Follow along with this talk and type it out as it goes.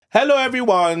Hello,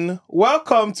 everyone.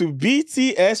 Welcome to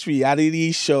BTS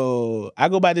Reality Show. I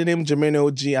go by the name Jermaine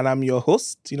OG, and I'm your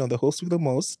host, the host with the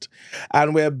most.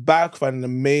 And we're back for an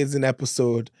amazing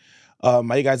episode. Are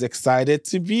you guys excited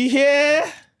to be here?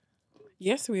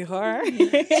 Yes, we are.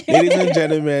 Ladies and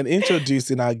gentlemen,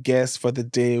 introducing our guest for the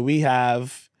day, we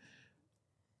have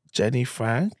Jenny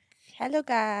Frank. Hello,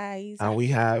 guys. And we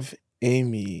have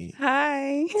Amy.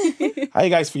 Hi. How are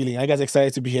you guys feeling? Are you guys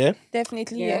excited to be here?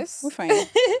 Definitely, yes. We're fine.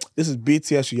 This is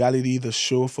BTS Reality, the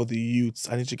show for the youths.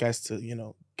 I need you guys to,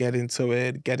 get into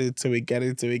it.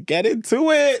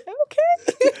 Okay.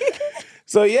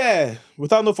 So yeah,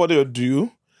 without no further ado,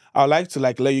 I'd like to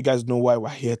let you guys know why we're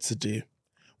here today.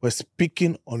 We're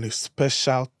speaking on a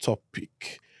special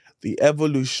topic, the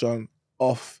evolution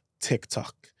of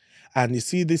TikTok. And you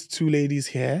see these two ladies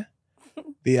here?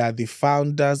 They are the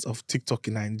founders of TikTok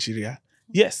in Nigeria.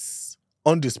 Yes,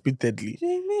 undisputedly.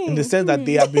 In the sense that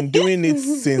they have been doing it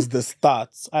since the start.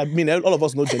 I mean, all of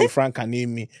us know Jenny Frank and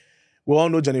Amy. We all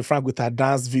know Jenny Frank with her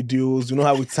dance videos. You know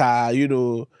how with her,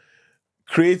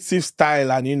 creative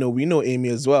style. And, we know Amy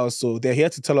as well. So they're here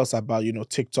to tell us about,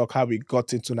 TikTok, how we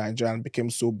got into Nigeria and became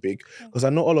so big. Because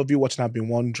I know all of you watching have been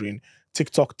wondering,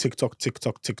 TikTok.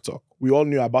 We all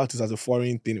knew about this as a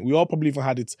foreign thing. We all probably even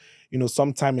had it,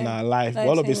 sometime in our life. But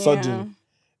all of a sudden,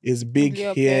 it's big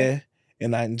here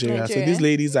in Nigeria. So these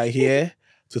ladies are here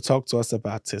to talk to us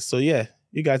about it. So yeah,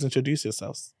 you guys introduce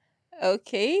yourselves.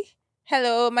 Okay.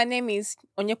 Hello, my name is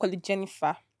Onyekoli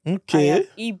Jennifer. Okay. I am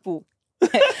Igbo.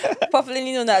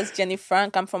 Popularly known as Jenny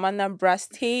Frank. I'm from Anambra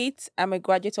State. I'm a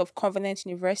graduate of Covenant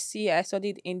University. I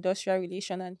studied Industrial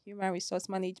Relations and Human Resource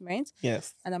Management.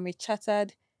 Yes. And I'm a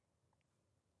chartered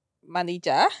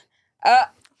manager. Okay.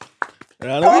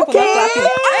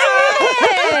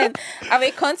 I'm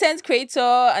a content creator,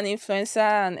 an influencer,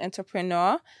 and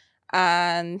entrepreneur.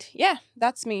 And yeah,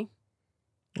 that's me.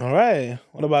 All right.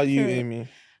 What about you, Amy?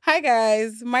 Hi,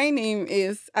 guys. My name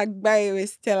is Agbayewe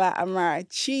Stella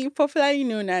Amarachi, popularly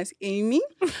known as Amy,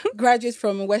 graduate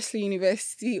from Wesley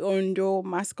University, Ondo,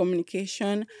 Mass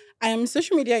Communication. I am a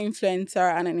social media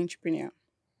influencer and an entrepreneur.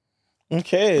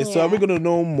 Okay, so are we going to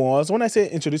know more? So when I say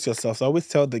introduce yourself, I always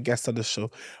tell the guests of the show,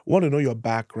 we want to know your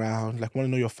background, want to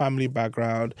know your family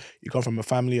background. You come from a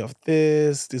family of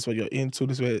this is what you're into,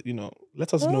 this is what,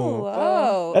 let us know.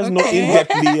 Wow. Let's know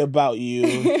in-depthly about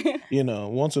you. We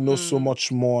want to know so much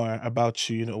more about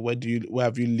you. Where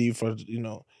have you lived for,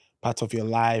 part of your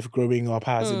life, growing up,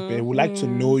 how has it been? We'd like to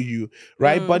know you,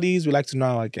 right, buddies? We'd like to know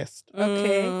our guest.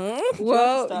 Okay.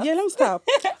 Well, let me stop.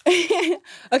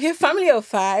 Okay, family of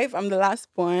 5. I'm the last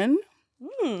born.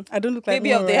 I don't look like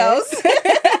baby of the house.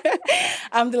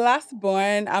 I'm the last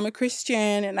born. I'm a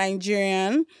Christian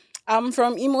Nigerian. I'm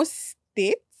from Imo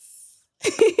State.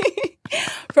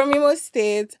 From Imo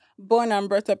State, born and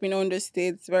brought up in Ondo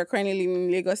State. We're currently living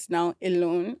in Lagos now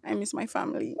alone. I miss my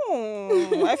family.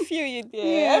 I feel you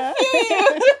there. I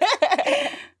feel you.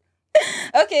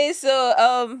 Okay, so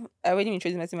I already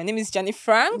introduced myself. My name is Jenny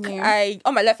Frank. Yeah.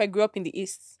 All my life I grew up in the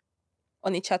East.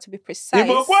 On a to be precise.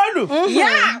 Yeah. Oh my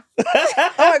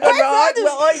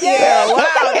God. Yeah.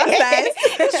 Wow, that's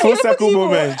nice. Full circle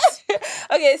moment.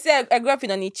 Okay, so I grew up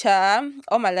in Onitsha.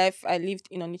 All my life I lived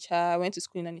in Onitsha. I went to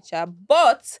school in Onitsha.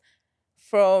 But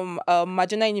from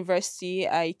Majona University,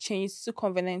 I changed to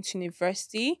Covenant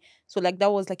University. So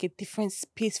that was a different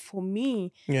space for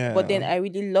me. Yeah. But then I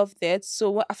really loved it.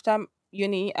 So after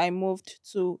uni, I moved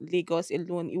to Lagos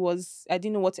alone. I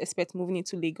didn't know what to expect moving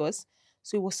into Lagos.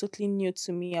 So it was totally new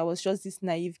to me. I was just this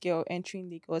naive girl entering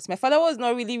Lagos. My father was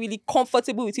not really, really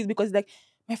comfortable with it because my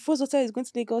first daughter is going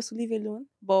to Lagos to live alone.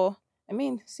 But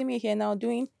see me here now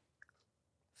doing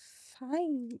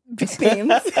fine.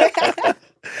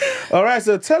 All right,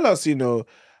 so tell us,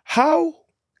 how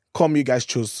come you guys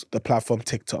chose the platform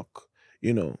TikTok?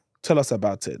 Tell us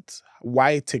about it.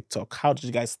 Why TikTok? How did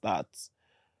you guys start?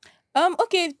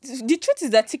 Okay, the truth is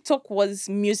that TikTok was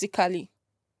Musical.ly.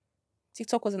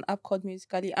 TikTok was an app called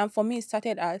Musical.ly. And for me, it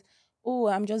started as,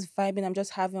 I'm just vibing, I'm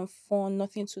just having fun,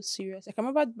 nothing too serious. I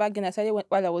remember back then I started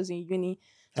while I was in uni.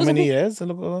 How many years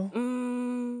ago?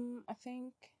 I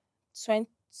think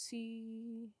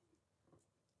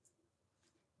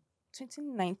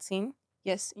 2019.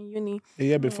 Yes, in uni. A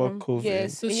year before COVID.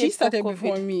 Yes, so she started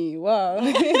before me. Wow.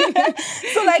 So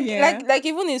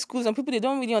even in school, some people they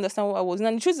don't really understand what I was.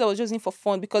 And the truth is I was just in for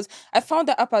fun because I found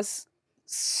that app as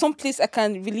someplace I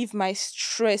can relieve my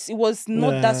stress. It was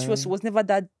not that stress. It was never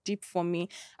that deep for me.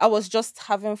 I was just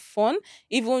having fun.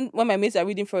 Even when my mates are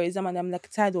reading for exam and I'm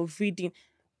tired of reading,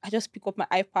 I just pick up my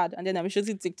iPad and then I'm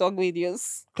shooting TikTok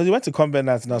videos. Because you went to convent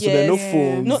now, so there are no Yes.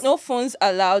 phones. No phones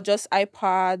allowed, just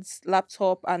iPads,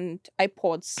 laptop, and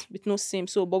iPods with no SIM.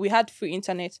 So, but we had free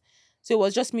internet. So it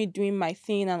was just me doing my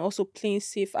thing and also playing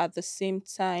safe at the same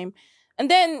time. And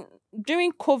then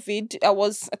during COVID,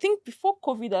 I think before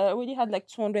COVID, I already had like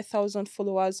 200,000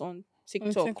 followers on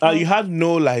TikTok. You had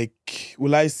no, like,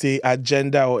 will I say,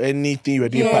 agenda or anything you were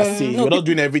doing per se. No, You're not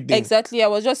doing everything. Exactly. I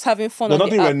was just having fun. There's on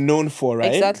the nothing app. we're known for,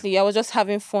 right? Exactly. I was just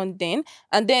having fun then.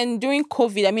 And then during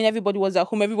COVID, I mean, everybody was at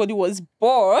home, everybody was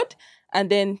bored. And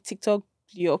then TikTok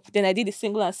blew up. Then I did a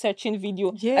single and searching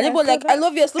video. Yeah, and everybody like, I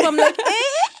love your slow-mo. I'm like,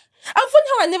 I'm funny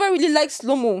how I never really liked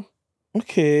slow-mo.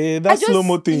 Okay, that's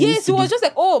slow-mo thing. Yes, it was just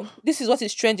like, oh, this is what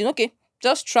is trending. Okay,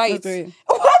 just try it.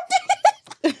 What?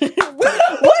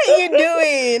 What are you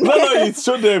doing? No, it's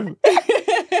show them. Because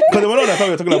they won't know that's what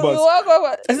we're talking about.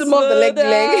 What? This is more of the leg.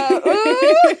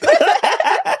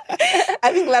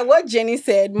 I think like what Jenny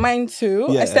said, mine too.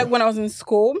 Yeah. I said when I was in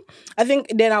school. I think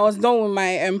then I was done with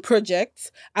my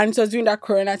project and it was during that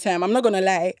Corona time. I'm not gonna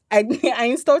lie. I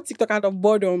installed TikTok out of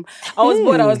boredom. I was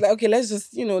bored. I was like, okay, let's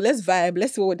just, let's vibe.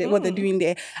 Let's see what they're doing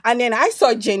there. And then I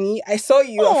saw Jenny. I saw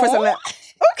you. At first I'm like,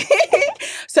 okay.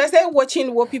 So I started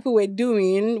watching what people were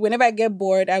doing. Whenever I get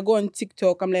bored, I go on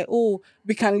TikTok. I'm like, oh,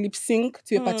 we can lip sync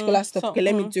to a particular stuff. Okay,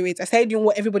 let me do it. I started doing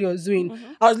what everybody was doing.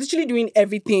 I was literally doing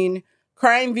everything.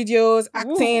 Crying videos,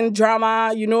 acting,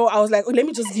 drama, I was like, oh, let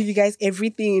me just give you guys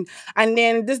everything. And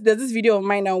then there's this video of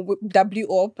mine now that blew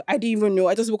up. I didn't even know.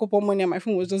 I just woke up one morning and my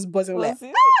phone was just buzzing. Like,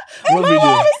 What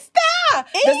video?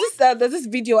 There's this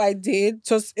video I did,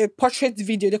 just a portrait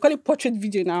video. They call it portrait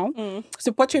video now. It's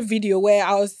a portrait video where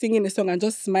I was singing a song and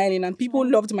just smiling, and people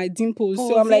loved my dimples.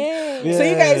 So I'm like, so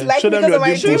you guys like me because of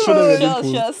my dimples? Show them your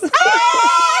dimples.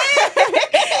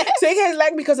 So you guys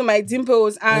like me because of my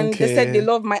dimples, and they said they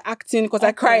love my acting because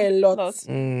I cry a lot.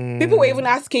 People were even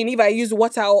asking if I use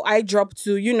water or eye drop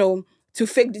to, to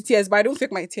fake the tears, but I don't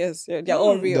fake my tears. They're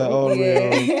all real. They're all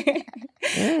real.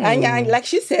 And like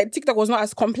she said, TikTok was not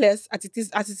as complex as it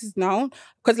is now.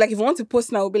 Because like if you want to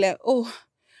post now, we'll be like, oh,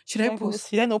 should I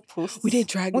post? Should I not post? We did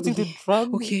drag. What did you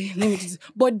drag? Okay, let me do this.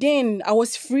 But then I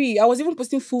was free. I was even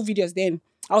posting full videos then.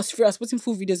 I was free. I was posting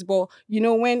full videos. But,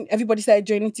 when everybody started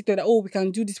joining TikTok, that, oh, we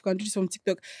can do this from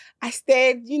TikTok. I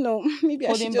stayed, maybe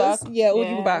I should just... back.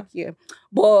 Holding back, yeah.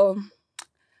 But,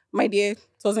 my dear, it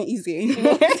wasn't easy.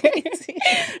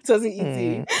 It wasn't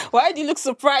easy. Why do you look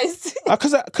surprised?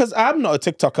 Because I'm not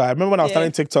a TikToker. I remember when I was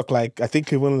starting TikTok, like, I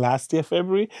think even last year,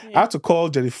 February, I had to call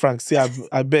Jenny Frank, say,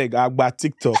 I beg, I got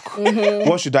TikTok.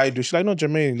 What should I do? She's like, no,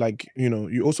 Jermaine, like,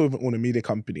 you also own a media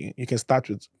company. You can start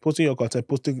with posting your content,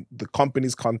 posting the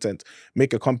company's content,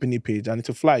 make a company page, and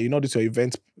it'll fly. This your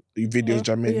event videos,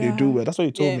 Jermaine. They do well. That's what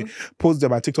you told me. Post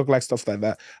them on TikTok, like stuff like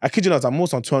that. I kid you not, I'm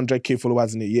almost on 200K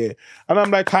followers in a year. And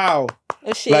I'm like, how?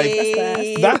 On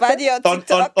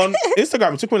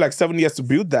Instagram, it took me like 7 years to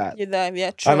build that.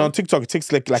 Yeah, true. And on TikTok, it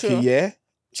takes like a year.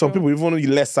 Some people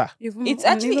even lesser. It's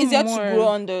actually easier to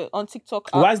grow on TikTok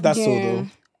app. Why is that so though?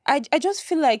 I just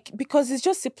feel like because it's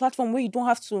just a platform where you don't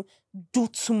have to do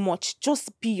too much.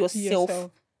 Just be yourself.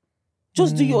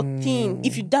 Just do your thing.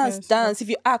 If you dance, dance. If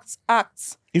you act,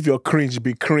 act. If you're cringe,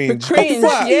 be cringe. So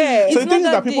the thing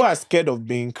is that people are scared of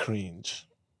being cringe.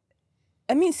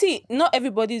 I mean, see, not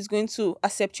everybody is going to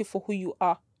accept you for who you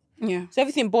are. Yeah. So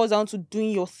everything boils down to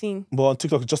doing your thing. But on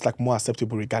TikTok, it's just like more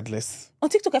acceptable regardless. On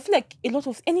TikTok, I feel like a lot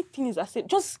of anything is acceptable.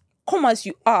 Just come as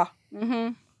you are. Mm-hmm.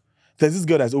 There's this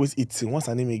girl that's always eating. What's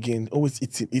her name again? Always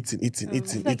eating.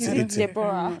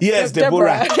 Deborah. Yes,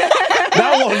 Deborah.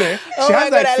 That one, she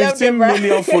has like 15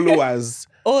 million followers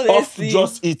of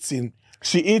just eating.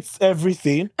 She eats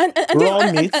everything. And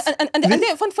raw meat. And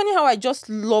then funny how I just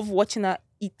love watching her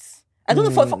eat. I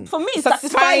don't know, for me, it's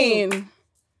satisfying.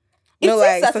 It's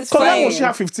satisfying. Because how much she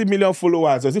have 15 million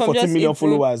followers? Or is it 14 million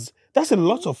followers? That's a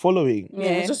lot of following.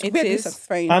 Yeah, just weirdly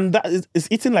satisfying. And that is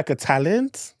eating like a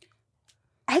talent?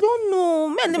 I don't know.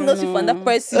 Man, let me not see for that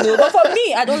person. But for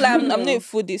me, I don't like. I'm not a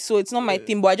foodie, so it's not my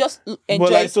thing. But I just enjoy.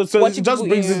 But like, so it just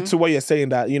brings eat. it to what you're saying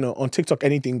that on TikTok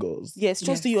anything goes. Yes,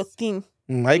 just do your thing.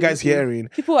 Are you guys hearing?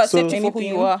 People accept you for who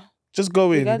you are. Just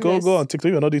go in, go on TikTok.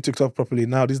 If you're not doing TikTok properly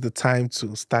now, this is the time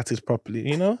to start it properly.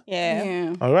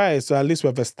 Yeah. All right. So at least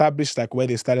we've established like where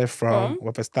they started from.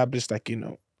 We've established like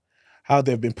how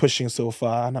they've been pushing so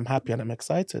far, and I'm happy and I'm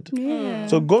excited. Yeah.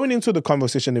 So going into the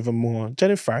conversation even more,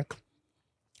 Jenny Frank,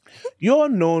 you're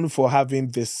known for having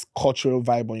this cultural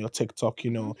vibe on your TikTok.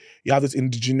 You have this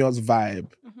indigenous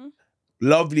vibe.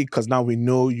 Lovely, because now we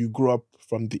know you grew up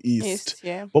from the East.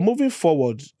 Yeah. But moving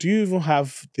forward, do you even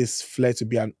have this flair to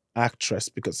be an actress?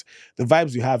 Because the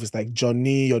vibes you have is like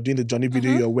Johnny, you're doing the Johnny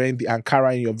video, you're wearing the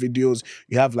Ankara in your videos,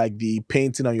 you have like the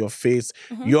painting on your face.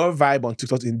 Your vibe on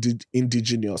TikTok is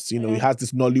indigenous, you has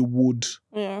this Nollywood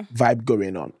vibe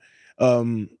going on.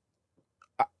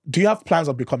 Do you have plans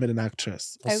of becoming an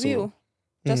actress? I will.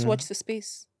 Just watch the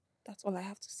space. That's all I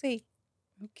have to say.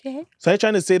 Okay. So you're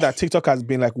trying to say that TikTok has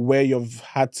been like where you've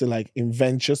had to like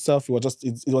invent yourself?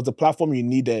 It was a platform you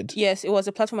needed. Yes, it was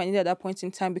a platform I needed at that point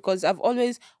in time because I've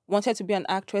always wanted to be an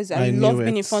actress. I knew love being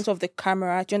in it. front of the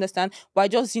camera. Do you understand? But I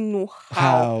just didn't know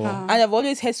how. And I've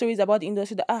always heard stories about the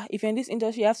industry that if you're in this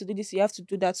industry, you have to do this, you have to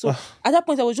do that. So at that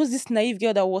point, I was just this naive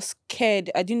girl that was scared.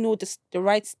 I didn't know the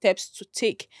right steps to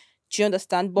take. Do you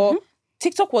understand? But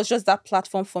TikTok was just that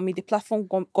platform for me. The platform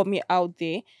got me out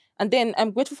there. And then I'm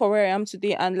grateful for where I am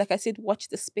today. And like I said, watch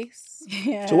the space.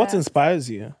 Yeah. So what inspires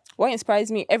you? What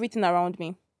inspires me? Everything around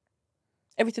me.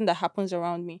 Everything that happens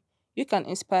around me. You can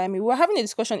inspire me. We were having a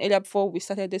discussion earlier before we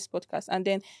started this podcast. And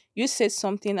then you said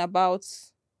something about,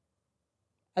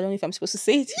 I don't know if I'm supposed to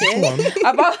say it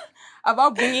here,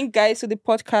 about bringing guys to the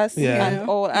podcast and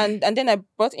all. And then I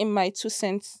brought in my 2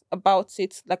 cents about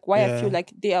it, like why I feel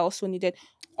like they are also needed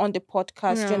on the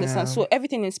podcast. Do you understand? So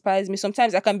everything inspires me.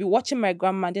 Sometimes I can be watching my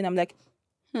grandma and then I'm like,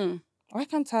 why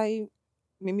can't I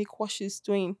mimic what she's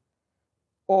doing?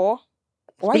 Or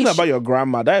why Speaking about your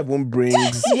grandma, that even brings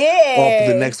up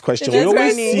the next question. We That's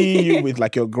always funny. see you with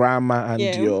like your grandma and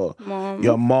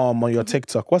your mom on your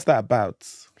TikTok. What's that about?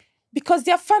 Because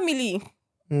they're family.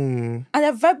 And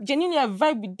genuinely I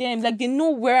vibe with them. Like they know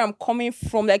where I'm coming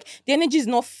from. Like the energy is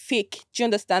not fake. Do you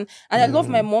understand? And I love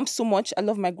my mom so much. I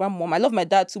love my grandmom. I love my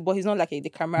dad too, but he's not like the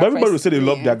camera. But everybody will say they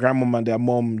love their grandmom and their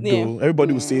mom though.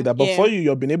 Everybody will say that. But for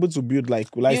you've been able to build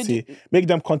like, make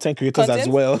them content creators as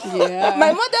well. Yeah.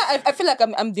 My mother, I feel like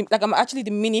I'm actually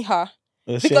the mini her.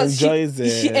 She enjoys it.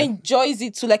 She enjoys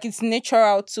it too, like it's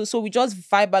natural too. So we just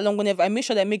vibe along whenever. I make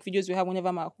sure that I make videos with her whenever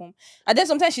I'm at home. And then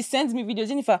sometimes she sends me videos.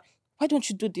 Jennifer, why don't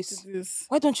you do this?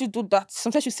 Why don't you do that?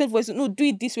 Sometimes she sends voice, no, do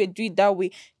it this way, do it that way.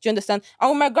 Do you understand? And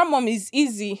with my grandmom, it's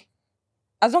easy.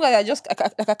 As long as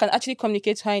I can actually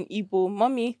communicate to her in Igbo.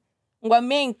 Mommy,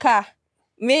 menka.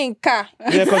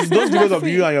 Yeah, because those videos of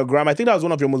you and your grandma, I think that was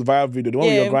one of your most viral videos. The one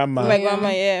with your grandma. My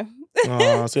grandma,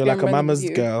 Oh, so you're like a mama's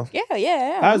girl.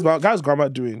 Yeah. How's grandma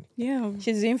doing? Yeah.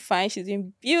 She's doing fine. She's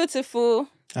doing beautiful.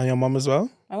 And your mom as well?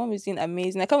 My mom is doing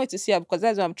amazing. I can't wait to see her because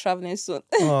that's why I'm traveling soon.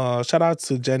 Oh, shout out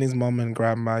to Jenny's mom and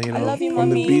grandma, I love you, from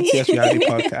mommy. the BTS reality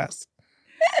podcast.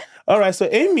 All right, so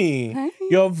Amy,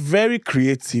 you're very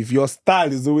creative. Your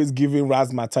style is always giving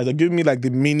razzmatazz. You're giving me like the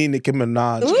mini Nicki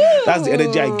Minaj. Ooh. That's the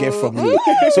energy I get from you.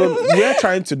 So we're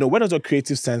trying to know, where does your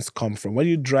creative sense come from? Where do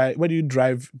you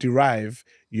derive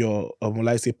your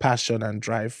passion and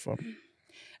drive from?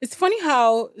 It's funny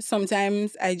how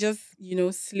sometimes I just,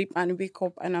 sleep and wake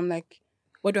up and I'm like,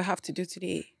 what do I have to do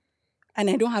today?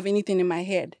 And I don't have anything in my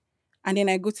head. And then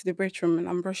I go to the bathroom and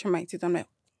I'm brushing my teeth. I'm like,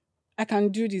 I can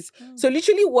do this. So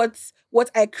literally what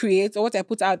I create or what I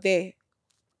put out there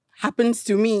happens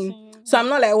to me. So I'm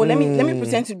not like, let me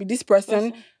pretend to be this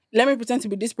person. Let me pretend to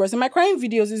be this person. My crying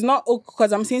videos is not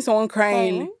because I'm seeing someone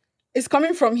crying. It's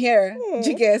coming from here. Do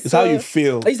you get? It's how you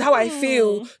feel. It's how I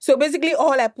feel. So basically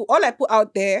all I put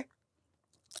out there,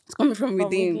 it's coming from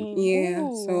within. Yeah.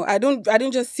 Ooh. So I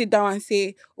don't just sit down and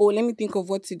say, let me think of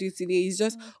what to do today. It's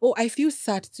just, I feel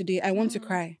sad today. I want to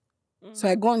cry. So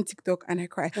I go on TikTok and I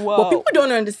cry. Wow. But people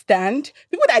don't understand.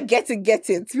 People that get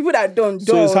it. People that don't.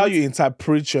 So it's how you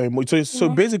interpret your emotions. So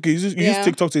basically, you use Yeah.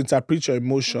 TikTok to interpret your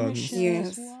emotions.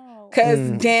 Yes. Wow.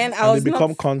 Because then I And was they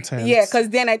become not, content. Yeah, because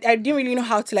then I didn't really know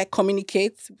how to like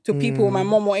communicate to people, my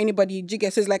mom or anybody. Do you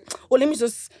get? So it's like, let me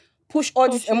just push all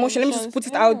this emotion. Let me just put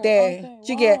it out there.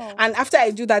 Do you get? Wow. And after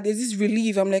I do that, there's this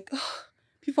relief. I'm like,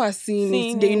 people are seeing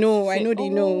it. They know. I know they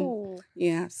know.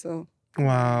 Yeah. So.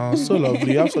 Wow, so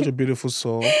lovely. You have such a beautiful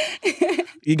soul. Can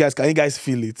you guys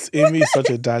feel it? Amy is such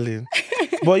a darling.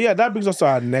 But yeah, that brings us to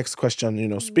our next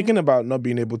question. Speaking about not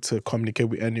being able to communicate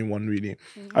with anyone, really,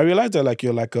 I realized that like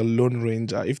you're like a lone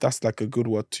ranger, if that's like a good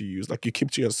word to use. Like you keep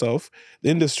to yourself. The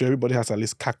industry, everybody has at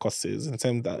least caucuses in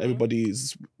terms that everybody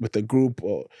is with a group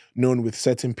or known with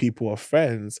certain people or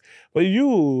friends. But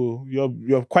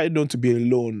you're quite known to be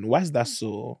alone. Why is that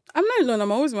so? I'm not alone.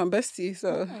 I'm always my bestie.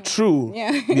 So. True.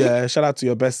 Yeah. Yeah. Shout out to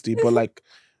your bestie, but like,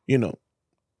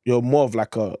 you're more of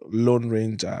like a lone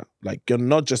ranger. Like you're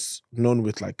not just known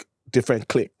with like different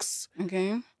cliques.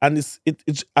 Okay. And it's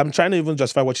I'm trying to even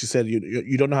justify what you said.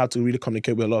 You don't know how to really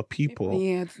communicate with a lot of people.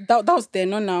 Yeah. That was there,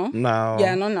 not now. Now.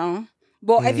 Yeah, not now.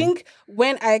 But I think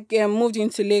when I moved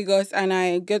into Lagos and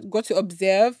I got to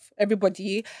observe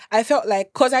everybody, I felt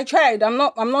like, cause I tried. I'm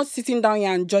not sitting down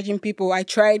here and judging people. I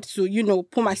tried to,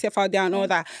 put myself out there and all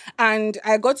that, and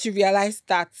I got to realize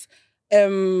that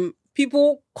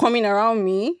people coming around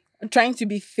me trying to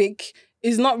be fake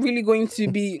is not really going to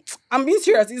be. I'm being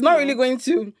serious. It's not really going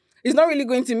to. It's not really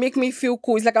going to make me feel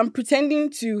cool. It's like I'm pretending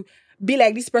to be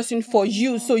like this person for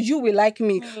you, so you will like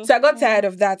me. So I got tired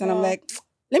of that, and I'm like,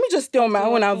 let me just stay on my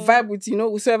own and vibe with,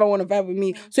 whoever want to vibe with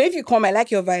me. So if you come, I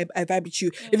like your vibe, I vibe with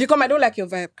you. If you come, I don't like your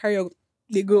vibe, carry on.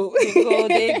 They go.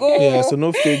 They go. Yeah, so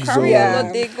no fake zone.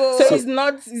 They go. So it's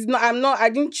not, I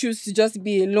didn't choose to just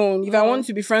be alone. If I want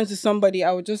to be friends with somebody,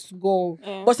 I would just go.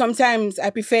 But sometimes I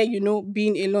prefer,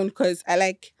 being alone because I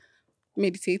like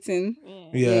meditating.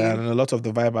 Yeah, and a lot of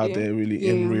the vibe out there really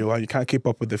in real, and you can't keep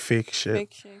up with the fake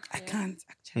shit. I can't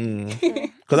actually.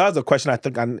 Because that was a question I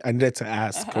think I needed to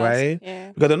ask, right?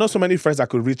 Yeah. Because there are not so many friends I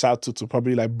could reach out to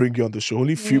probably like bring you on the show.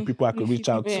 Only few people I could reach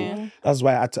out to. That's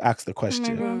why I had to ask the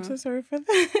question. Oh, I'm so sorry for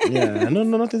that. Yeah, no,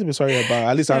 nothing to be sorry about.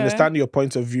 At least I understand your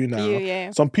point of view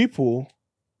now. Some people,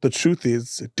 the truth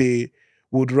is, they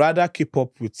would rather keep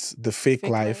up with the fake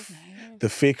life, the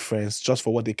fake friends, just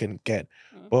for what they can get.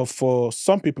 But for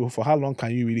some people, for how long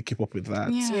can you really keep up with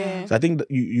that? Yeah. So I think that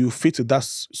you fit to that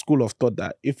school of thought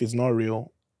that if it's not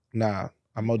real, nah,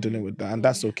 I'm not dealing with that. And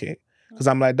that's okay. Because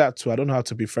I'm like that too. I don't know how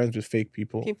to be friends with fake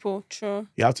people. True.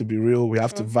 You have to be real. We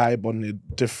have to vibe on a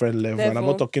different level. And I'm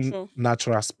not talking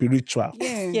natural, spiritual.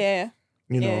 Yeah.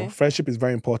 You know, friendship is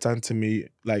very important to me.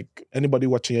 Like anybody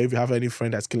watching you, if you have any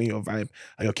friend that's killing your vibe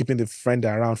and you're keeping the friend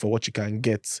around for what you can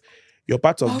get, you're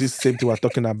part of this same thing we're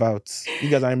talking about. You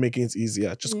guys aren't making it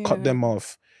easier. Just cut them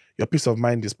off. Your peace of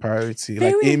mind is priority.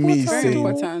 Very like Amy is Very saying.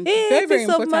 important. Hey, Very peace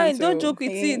important. of mind. Don't So, joke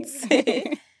with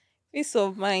it. Peace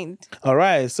of mind. All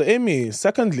right. So Amy,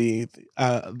 secondly,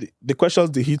 the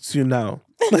questions they hit you now.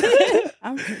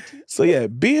 I'm ready. So yeah,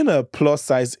 being a plus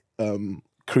size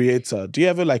creator, do you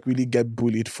ever like really get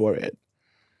bullied for it?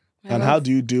 And how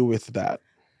do you deal with that?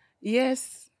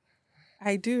 Yes,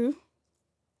 I do.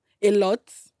 A lot.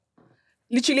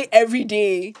 Literally every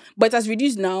day. But it has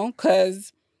reduced now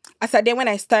because as a day when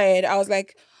I started, I was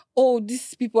like, oh,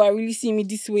 these people are really seeing me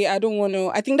this way. I don't want to.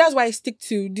 I think that's why I stick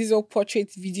to this old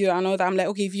portrait video and all that. I'm like,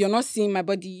 okay, if you're not seeing my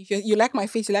body, if you like my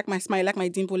face, you like my smile, you like my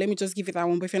dimple, let me just give it that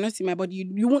one. But if you're not seeing my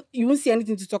body, you won't see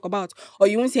anything to talk about or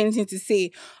you won't see anything to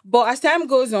say. But as time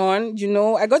goes on,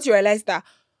 I got to realize that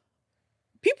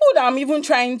people that I'm even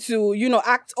trying to,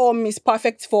 act all Miss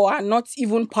Perfect for are not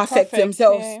even perfect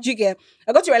themselves. Yeah. Do you get?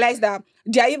 I got to realize that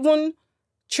they are even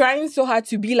trying so hard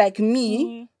to be like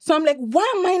me. So I'm like,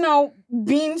 why am I now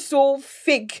being so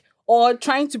fake or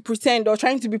trying to pretend or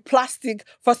trying to be plastic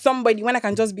for somebody when I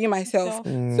can just be myself?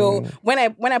 So when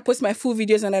I post my full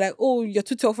videos and they're like, oh, you're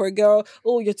too tall for a girl.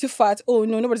 Oh, you're too fat. Oh,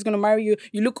 no, nobody's going to marry you.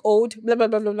 You look old. Blah, blah,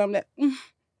 blah, blah, blah. I'm like,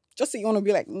 just so you want to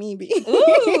be like me, babe.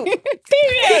 Ooh,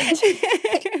 period.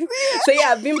 So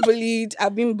yeah, I've been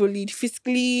bullied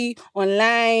physically,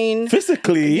 online.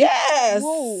 Physically? Yes.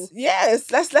 Whoa. Yes.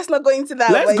 Let's not go into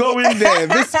that. Let's but go in there.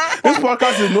 This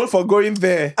podcast is known for going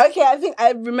there. Okay, I think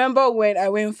I remember when I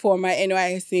went for my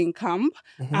NYSC camp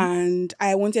and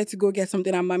I wanted to go get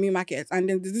something at Mami Market. And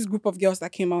then there's this group of girls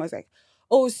that came out. I was like,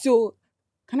 oh, so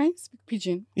can I speak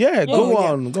pidgin? Yeah, go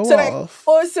on. Go off.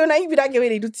 So now you be that girl where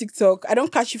they do TikTok. I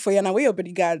don't catch you for you now. Where your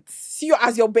bodyguards? See you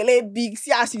as your belly big.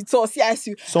 See as you tall. See as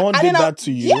you. Someone did that to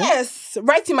you? Yes,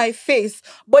 right in my face.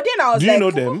 But then I was Do like, you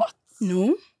know them?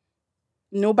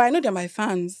 No, but I know they're my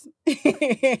fans. And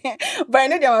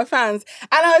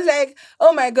I was like,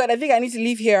 oh my God, I think I need to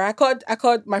leave here. I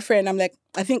called my friend. I'm like,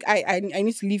 I think I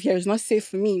need to leave here. It's not safe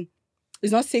for me.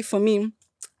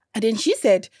 And then she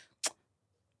said,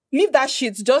 leave that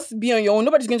shit. Just be on your own.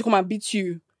 Nobody's going to come and beat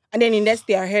you. And then the next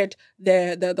day I heard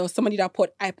there was somebody that poured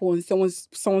iPhone and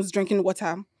someone's drinking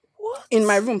water. What? In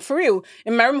my room, for real.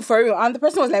 And the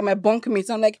person was like my bunkmate.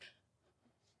 So I'm like,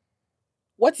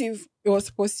 what if it was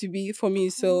supposed to be for me?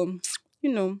 So,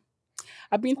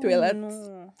 I've been through a lot.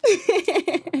 No.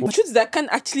 The truth is, I can't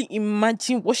actually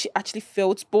imagine what she actually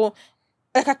felt, but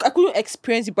like I couldn't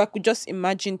experience it, but I could just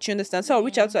imagine. Do you understand? So I'll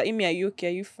reach out to her, Amy, are you okay?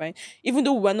 Are you fine? Even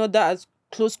though we're not that as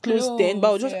close then, but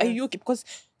I was just, are you okay? Because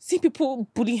seeing people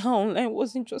bully her online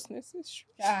wasn't just necessary.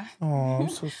 Yeah. Oh, I'm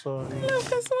so sorry. Can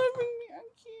someone bring me a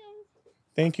key?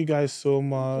 Thank you guys so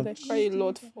much. I cry a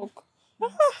lot, fuck.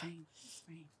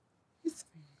 It's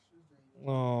fine.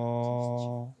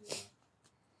 Oh,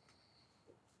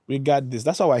 we got this.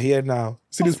 That's why we're here now.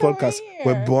 See this podcast?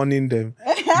 we're We're burning them.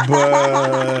 Oh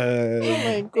But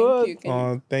my god. Thank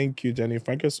you. thank you, Jenny.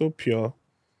 Frank, you're so pure.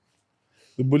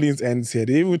 the bullying ends here.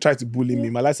 They even try to bully me.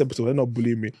 My last episode, they're not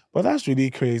bullying me. But that's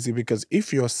really crazy because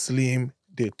if you're slim,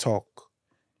 they talk.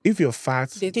 If you're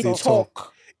fat, They they talk.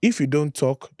 talk. If you don't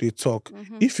talk, they talk.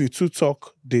 Mhm. If you too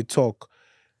talk, they talk.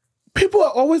 People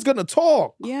are always going to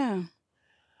talk. Yeah.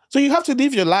 So you have to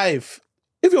live your life.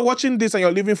 If you're watching this and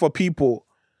you're living for people,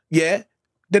 yeah,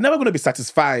 they're never going to be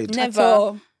satisfied. At Never.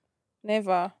 all.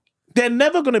 Never. They're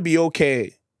never going to be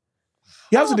okay.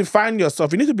 You have to define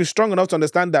yourself. You need to be strong enough to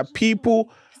understand that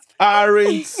people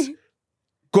aren't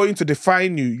going to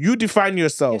define you. You define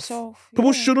yourself.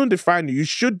 People shouldn't define you. You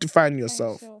should define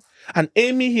yourself. And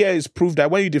Amy here is proof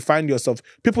that when you define yourself,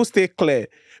 people stay clear.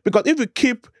 Because if you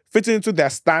keep fitting into their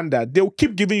standard, they'll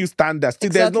keep giving you standards. Till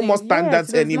there's no more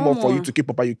standards there's no anymore for you more. to keep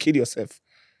up and you kill yourself.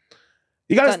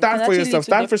 You gotta stand for yourself.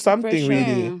 Stand for something,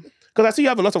 really. Because I see you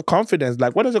have a lot of confidence.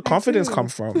 Like, where does your confidence come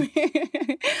from?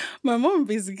 My mom,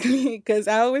 basically, because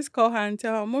I always call her and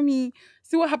tell her, Mommy,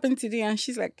 see what happened today? And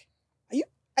she's like,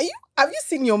 have you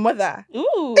seen your mother?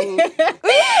 Ooh. She's like,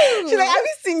 have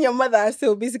you seen your mother?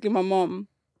 So basically, my mom.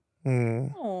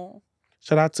 Oh,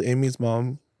 Shout out to Amy's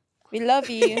mom. we love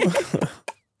you.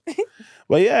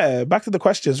 But yeah, back to the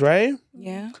questions, right?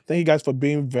 Yeah. Thank you guys for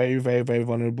being very, very, very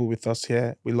vulnerable with us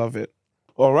here. We love it.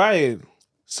 All right.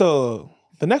 So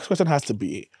the next question has to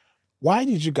be, why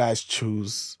did you guys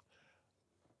choose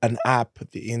an app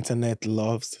the internet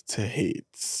loves to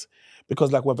hate?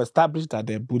 Because like we've established that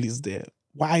there are bullies there.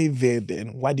 Why there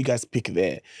then? Why do you guys pick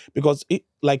there? Because it,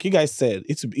 like you guys said,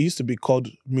 it used to be called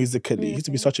Musically. It used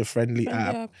to be such a friendly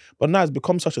app. But now it's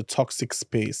become such a toxic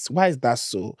space. Why is that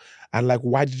so? And like,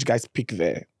 why did you guys pick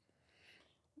there?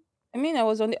 I mean, I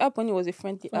was on the app when it was a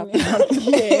friendly app.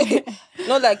 Yeah.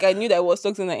 Not like I knew that I was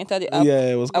toxic and I entered the app.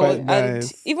 Yeah, it was quite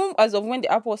nice. And even as of when the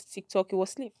app was TikTok, it was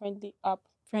still a friendly app.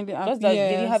 Friendly app. Just that they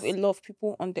didn't have a lot of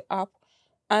people on the app.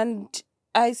 And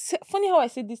funny how I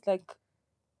said this like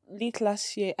late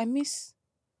last year, I miss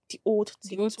the old TikTok.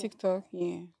 The old TikTok,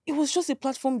 yeah. It was just a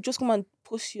platform, just come and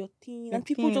post your thing. And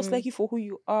people just like you for who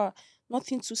you are.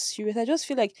 Nothing too serious. I just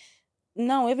feel like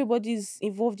now everybody's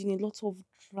involved in a lot of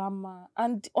drama.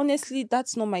 And honestly,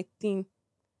 that's not my thing.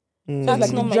 So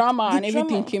like the drama and everything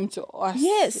drama came to us.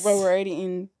 Yes. Where we're already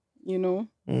in, you know.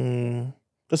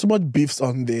 There's so much beefs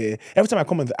on there. Every time I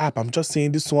come on the app, I'm just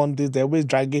saying this one, this, they're always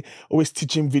dragging, always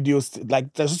teaching videos.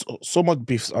 Like, there's just so much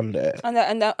beefs on there.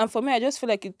 And for me, I just feel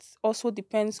like it also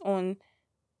depends on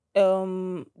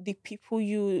the people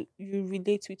you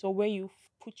relate with or where you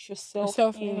put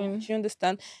yourself in. Do you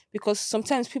understand? Because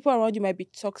sometimes people around you might be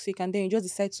toxic and then you just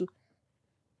decide to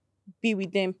be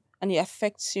with them and it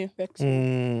affects you.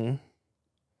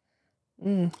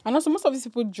 And also, most of these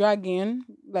people dragging,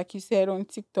 like you said, on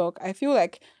TikTok, I feel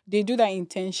like they do that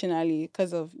intentionally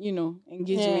because of, you know,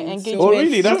 engagement. Yeah, oh,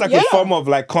 really? That's like a form of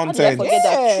like content.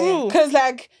 True. Because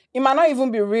like, it might not even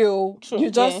be real. True.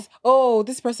 You just,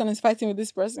 this person is fighting with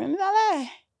this person.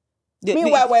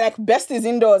 Meanwhile, we're like besties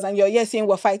indoors and you're here saying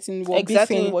we're fighting, we're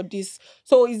beefing, we're this.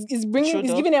 So it's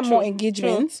giving them more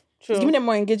engagement. It's giving them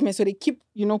more engagement, so they keep,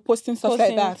 you know, posting stuff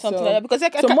like that. Something like that. Because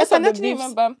most of the beefs,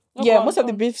 remember. Most of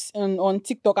the beefs on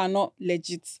TikTok are not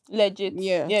legit. Yeah,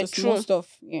 just true. more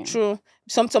stuff. Yeah. True.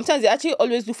 Sometimes they actually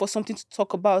always look for something to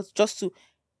talk about just to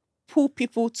pull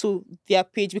people to their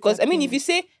page. Because I mean, if you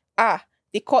say,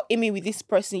 they caught Amy with this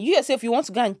person, you yourself, you want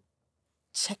to go and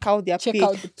check out their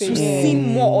page to see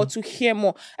more or to hear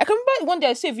more. I can remember one day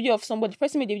I saw a video of somebody, the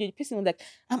person made a video, the person was like,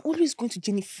 I'm always going to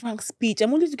Jenny Frank's page.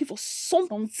 I'm always looking for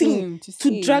something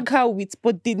to drag her with,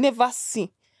 but they never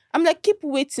see. I'm like, keep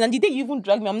waiting. And the day you even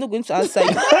drag me, I'm not going to answer you.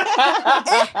 It's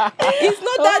not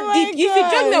that deep. If you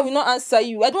drag me, I will not answer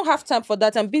you. I don't have time for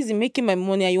that. I'm busy making my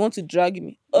money and you want to drag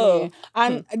me.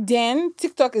 And then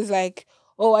TikTok is like,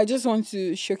 I just want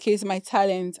to showcase my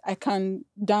talent. I can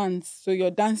dance. So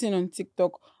you're dancing on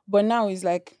TikTok. But now it's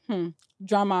like,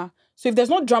 drama. So if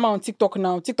there's no drama on TikTok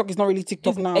now, TikTok is not really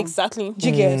TikTok now. Exactly. Do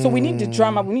you get? So we need the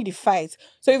drama. We need the fight.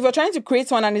 So if we're trying to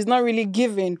create one and it's not really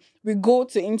giving, we go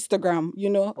to Instagram, you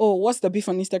know, what's the beef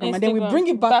on Instagram? And then we bring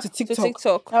it back to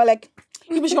TikTok. Now like,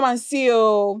 people should come and see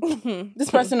this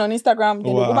person on Instagram.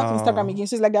 Then they go back to Instagram again.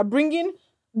 So it's like they're bringing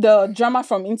the drama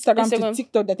from Instagram to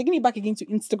TikTok. They're taking it back again to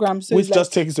Instagram. So which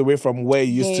just takes away from where it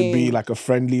used to be like a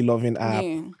friendly, loving app.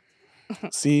 Yeah.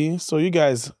 See, so you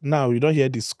guys, now you don't hear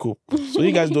the scope. So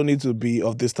you guys don't need to be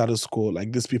of this status quo,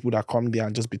 like these people that come there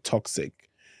and just be toxic.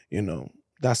 You know,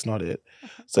 that's not it.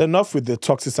 So enough with the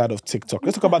toxic side of TikTok.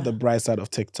 Let's talk about the bright side of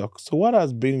TikTok. So what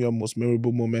has been your most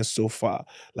memorable moment so far,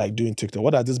 like doing TikTok?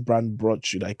 What has this brand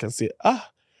brought you that I can say,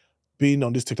 being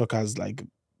on this TikTok has like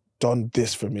done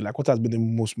this for me? Like, what has been the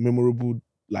most memorable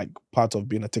like part of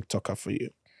being a TikToker for you?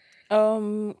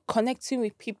 Connecting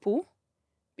with people,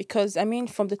 because I mean,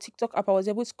 from the TikTok app, I was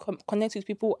able to connect with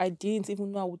people I didn't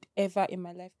even know I would ever in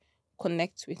my life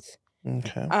connect with.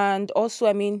 Okay. And also,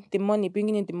 I mean, the money,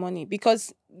 bringing in the money,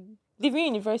 because leaving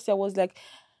university, I was like,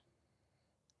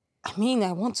 I mean,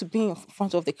 I want to be in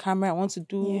front of the camera. I want to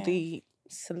do the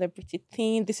celebrity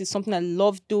thing. This is something I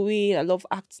love doing. I love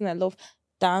acting. I love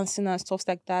dancing and stuff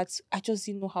like that. I just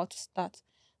didn't know how to start.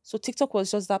 So TikTok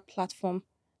was just that platform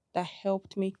that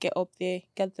helped me get up there,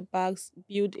 get the bags,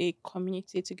 build a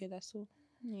community together. So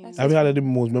have you had any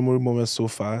most memorable moments so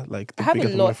far? Like the I have a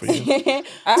biggest moment lot. for you?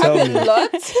 I Tell have me. a lot.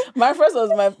 My first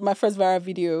was my first viral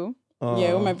video.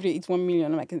 Yeah, when Oh. my video hits 1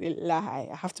 million, I'm like, it's a lie.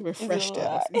 I have to refresh a this.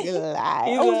 lie. It's a lie.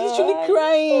 It's I was a literally lie.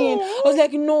 crying. I was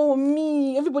like, no,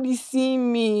 me. Everybody's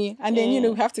seeing me. And then,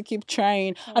 we have to keep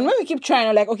trying. And when we keep trying,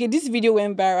 I'm like, okay, this video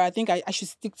went viral. I think I should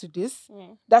stick to this.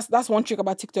 That's one trick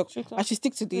about TikTok. I should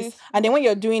stick to this. And then when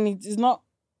you're doing it, it's not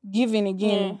giving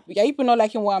again. Are people not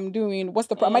liking what I'm doing? What's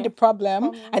the problem? Am I the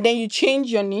problem? And then you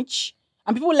change your niche.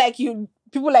 And people like you.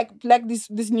 People like this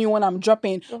new one I'm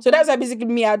dropping. So that's why basically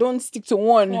me, I don't stick to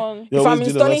one. You If I'm always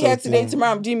do the installing lot hair of today, things.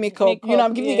 tomorrow I'm doing makeup.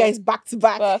 I'm giving you guys back to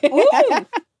back. Woo!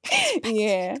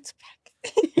 Yeah.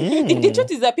 The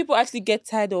truth is that people actually get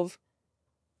tired of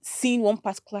seeing one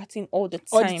particular thing all the time.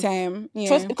 All the time.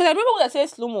 Yeah. Because I remember when I said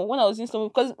slow-mo, when I was in slow-mo,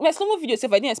 because my slow-mo video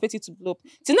itself, I didn't expect it to blow up.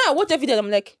 So now I watch every day and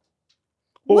I'm like,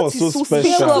 What what was is so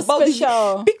special special? about this?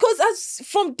 Special. Because as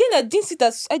from then I didn't see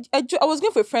that I was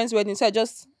going for a friend's wedding, so I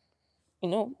just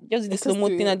just did the slow-mo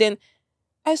do thing, it. and then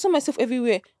I saw myself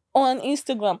everywhere. On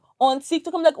Instagram, on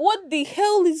TikTok, I'm like, what the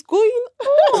hell is going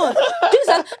on?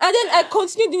 And then I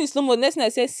continued doing slow-mo. Next thing I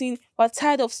said, we're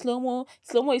tired of slow-mo.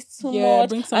 Slow-mo is too much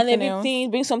bring and something everything.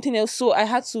 Bring something else. So I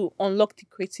had to unlock the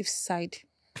creative side.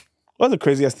 What's the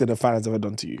craziest thing a fan has ever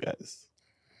done to you guys?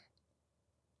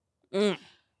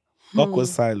 Awkward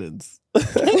silence.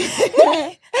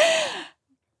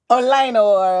 Online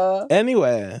or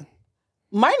Anywhere.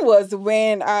 mine was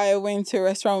when I went to a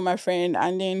restaurant with my friend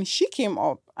and then she came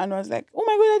up and was like, oh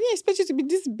my God, I didn't expect you to be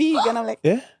this big. And I'm like,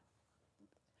 Yeah?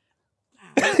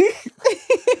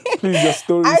 Please, your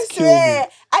stories I kill swear, me.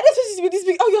 I didn't expect you to be this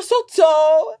big. Oh, you're so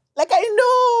tall. Like, I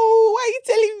know. Why are you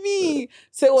telling me?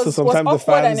 So it was sometimes the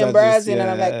awkward and fans are just, embarrassing. And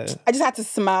I'm like, yeah. I just had to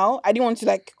smile. I didn't want to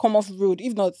like come off rude.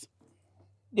 If not,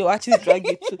 They'll actually drag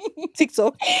you to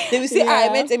TikTok. They will say, I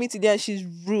Yeah. met Emmy today and she's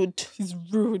rude. she's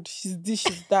rude. She's this,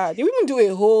 she's that. They even do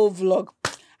a whole vlog.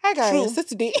 Hi guys, True. so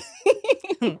today.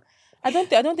 I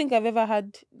don't think I've ever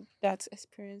had that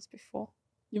experience before.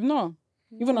 You've not?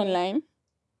 Even online?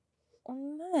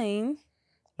 Online?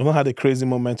 I've not had a crazy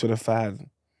moment with a fan.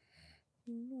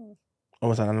 No. I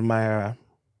was an admirer.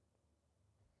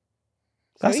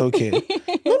 That's Sorry? okay.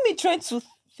 Let me try to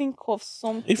think of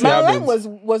something. If you My haven't,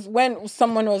 online was when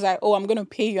someone was like, oh, I'm going to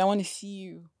pay you. I want to see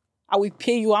you. I will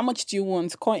pay you. How much do you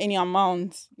want? Call any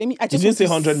amount. I just you want say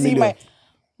to 100 see million.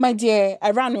 my dear,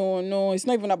 I ran. No, it's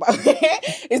not even about.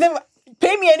 It's never.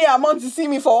 Pay me any amount to see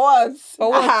me for what? For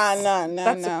what? No.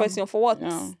 That's the question. For what?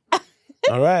 No.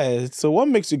 all right. So what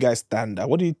makes you guys stand out?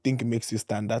 What do you think makes you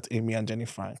stand out, Amy and Jenny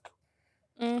Frank?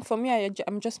 For me,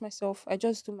 I'm just myself. I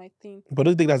just do my thing. But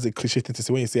don't you think that's a cliche thing to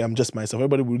say when you say I'm just myself?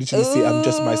 Everybody will literally say I'm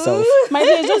just myself. My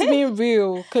dear, just being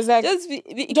real. Because like,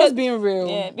 just being real.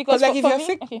 Yeah, because like for if you're me,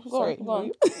 fake. okay, Sorry. go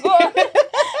on.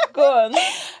 Go on.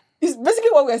 It's basically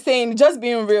what we're saying, just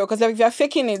being real. Because like if you're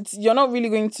faking it, you're not really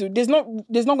going to. There's not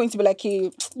going to be like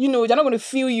a, they're not going to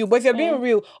feel you. But if you're being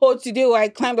real, today I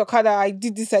climbed the car, I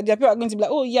did this idea. People are going to be like,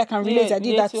 oh yeah, I can relate. I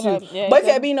did that too. But if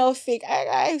you're being all fake,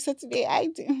 so today I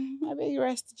did. I bet you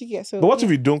rest. So. But what if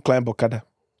you don't climb Okada?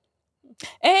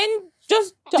 And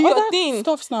just the do other other thing.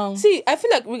 stuffs now? See, I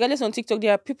feel like regardless on TikTok,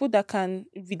 there are people that can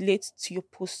relate to your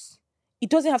posts. It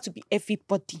doesn't have to be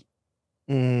everybody.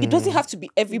 It doesn't have to be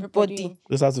everybody.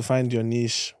 Just have to find your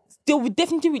niche. They will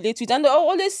definitely relate to it. And I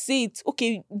always say it,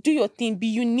 okay, do your thing, be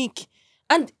unique.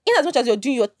 And in as much as you're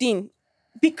doing your thing,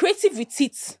 be creative with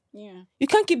it. Yeah. You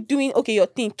can't keep doing, your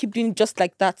thing, keep doing just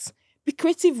like that. Be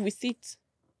creative with it.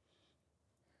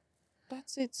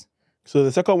 That's it. So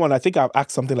the second one, I think I've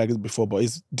asked something like this before, but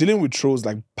is dealing with trolls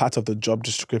like part of the job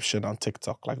description on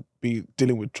TikTok. Like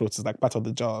dealing with trolls is like part of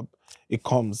the job. It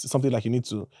comes. It's something like you need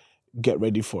to get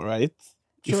ready for, right?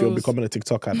 If you're Trolls. becoming a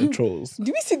TikToker, the trolls. Do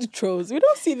we see the trolls? We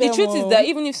don't see them. The truth is all. that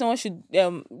even if someone should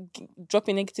drop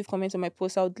a negative comment on my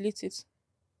post, I'll delete it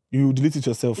You delete it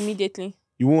yourself. immediately.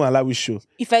 You won't allow it show.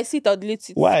 If I see it, I'll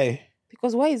delete it. Why?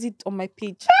 Because why is it on my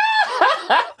page?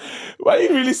 Why are you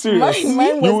really serious?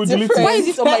 Mine you was will delete different. Why it. is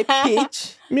it on my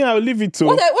page? Me, I'll leave it to.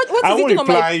 What I is won't it on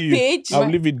reply my you. page? I'll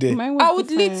leave it there. Mine was I would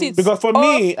delete different. it. Because for Or-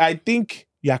 me, I think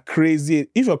you're crazy.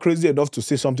 If you're crazy enough to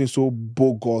say something so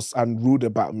bogus and rude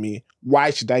about me, why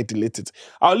should I delete it?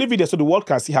 I'll leave it there so the world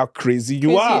can see how crazy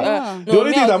you are. Yeah. The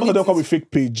only thing that most of them come with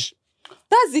fake page.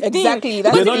 That's the Exactly, thing.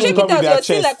 that's Because the if thing. you check They don't it out, come with you're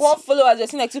seeing their like one chest. follower, you're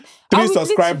seeing like 2. 3 I would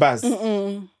subscribers.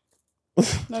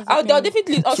 I'll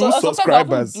definitely Two or sometimes I'll even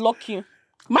subscribers. block you.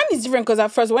 Mine is different because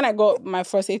at first when I got my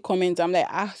first 8 comments, I'm like,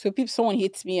 so people, someone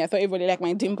hates me. I thought everybody liked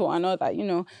my dimple and all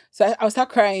that, So I start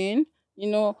crying,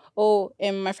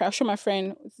 I show my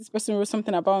friend, this person wrote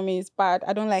something about me, it's bad.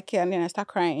 I don't like it. And then I start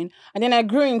crying. And then I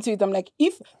grew into it. I'm like,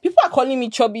 if people are calling me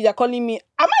chubby, they're calling me,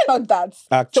 am I not that?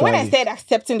 Actually. So when I started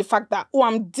accepting the fact that,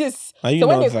 I'm this. Are you So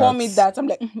when not they call that? me that, I'm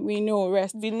like, we know,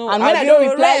 rest. We know. And when I I don't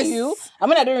will reply rest. you, and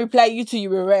when I don't reply you to, you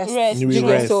will rest. Rest. You will You know,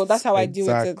 rest. so that's how I deal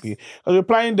with Exactly. it. Because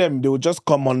replying them, they will just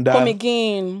come under Come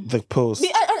again. the post.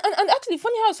 And actually,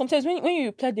 funny how sometimes when you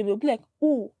reply them, they'll be like,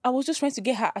 oh, I was just trying to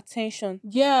get her attention.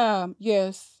 Yeah,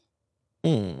 yes.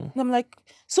 And I'm like,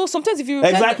 so sometimes if you reply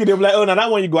Exactly. They'll be like, oh, now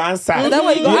that one you go answer. That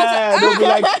one you go yeah, they'll be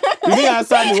like, you didn't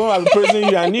answer the one I was praising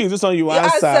you. I knew this one you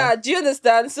answer. Do you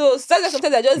understand? So sometimes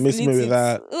I just Miss me delete with it.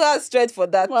 that. That's straight for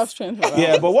that. Well, strength for that.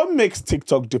 Yeah, but what makes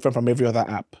TikTok different from every other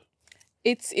app?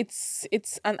 It's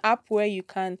an app where you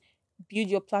can build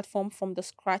your platform from the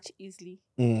scratch easily.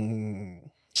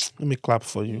 Let me clap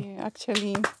for you. Yeah,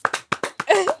 actually.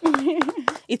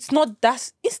 It's not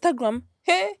that Instagram.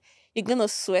 Hey, you're gonna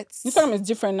sweat. Instagram is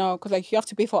different now because like you have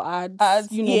to pay for ads. Ads,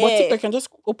 But yeah. TikTok you can just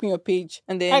open your page.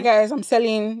 And then Hi guys, I'm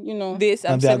selling, this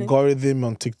I'm And the selling. algorithm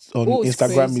on It's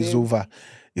Instagram is crazy. over.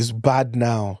 It's bad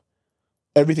now.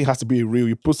 Everything has to be real.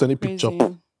 You post any picture.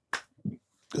 Crazy.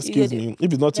 Excuse me.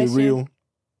 If it's not a Bless you. real,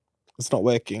 it's not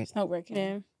working. It's not working.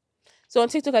 Yeah. So on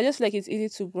TikTok, I just feel like it's easy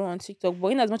to grow on TikTok. But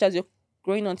in as much as you're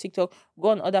growing on TikTok, go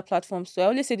on other platforms. So I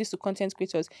always say this to content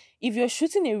creators. If you're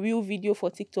shooting a real video for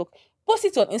TikTok, post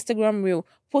it on Instagram Reel,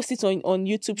 post it on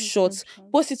YouTube Shorts,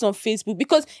 post it on Facebook.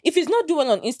 Because if it's not doing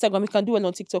well on Instagram, you can do well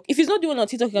on TikTok. If it's not doing well on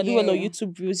TikTok, you can do well on Yeah.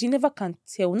 YouTube Reels. You never can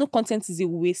tell. No content is a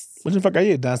waste. But in fact, are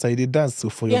you a dancer? You did dance so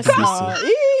for your Yes,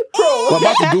 BBC. pro. We're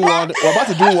about to do one. We're about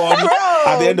to do one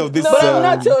at the end of this But I'm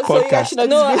not told, so you podcast. should not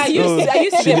No, disgrace I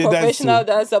used to She be a did dance professional too.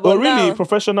 dancer, but Oh, really? now,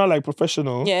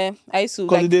 Professional? yeah, I used to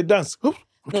Because like, they dance.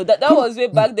 no, that was way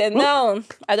back then. Now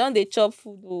I don't they chop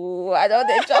food. Oh, I don't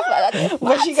they chop. I don't dey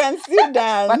But she can still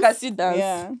dance. I can still dance.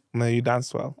 Yeah. No, you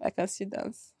dance well. I can still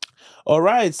dance. All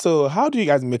right. So, how do you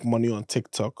guys make money on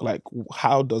TikTok? Like,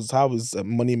 how is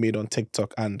money made on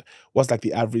TikTok, and what's like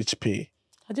the average pay?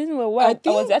 I didn't know why. I was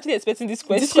think- actually expecting this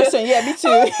question. This question, yeah, me too.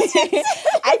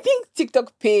 I think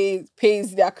TikTok pays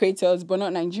their creators, but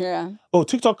not Nigeria. Oh,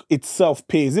 TikTok itself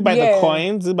pays. Is it by the Yeah.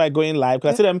 coins? Is it by going live?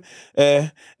 Because I see them.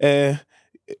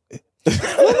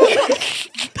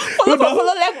 Follow,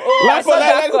 like, oh, Like I for saw like,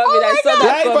 that like, coming. I saw that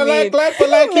Like for coming. like for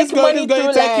like. Make Keep going, money keep going.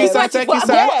 through Thank you, live. sir. Thank you, Yeah,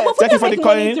 sir. but Thank you for the make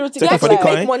money coin. through Thank you for the TikTok.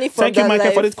 Make coin. money from Thank you, that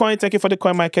Michael, for live. the coin. Thank you for the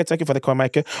coin, Michael. Thank you for the coin,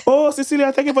 Michael. Oh,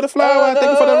 Cecilia, thank you for the flower.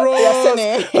 Thank you for the rose.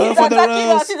 Yes, For the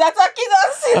rose. He's attacking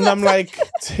us. And I'm like,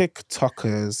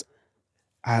 TikTokers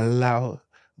allow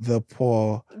the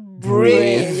poor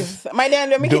brave. Brave. My dear,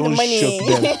 they're making Don't the money.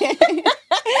 shoot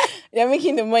They're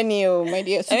making the money, oh my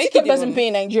dear. So They're TikTok making the doesn't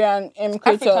money. pay Nigerian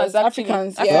creators, Africans, actually.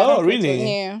 Africans. African Yeah. Oh, really?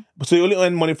 Yeah. So you only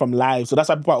earn money from live. So that's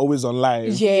why people are always on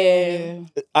live. Yeah.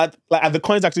 Are the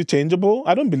coins actually changeable?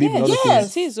 I don't believe in all the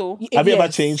yes. things. Have you ever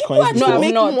Yes. changed People coins are No, before? I've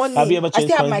make not. money. Have you ever I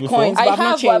changed still have coins my before? coins, I but I've not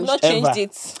have, but I've not changed. changed Ever.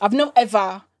 it. I've not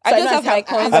ever. I So just know have my I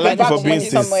coins. I have like a you bag for of being money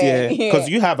somewhere. sincere. Because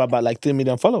you have about like 3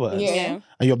 million followers. Yeah. Yeah. And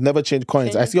you have never changed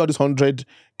coins. I see all these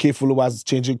 100K followers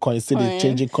changing coins. Say they're Coin.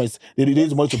 changing coins. They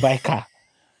need money to buy a car.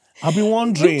 I've been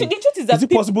wondering, The truth is that is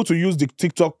it possible to use the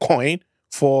TikTok coin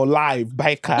for live,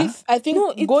 buy a car? I think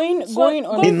going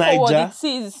on In forward, Niger? it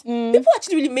is. People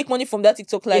actually really make money from that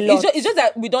TikTok live. lot. It's just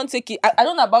that we don't take it. I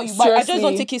don't know about you, but I just don't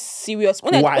Seriously. take it serious.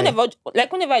 Why?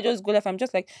 Whenever I just go live, I'm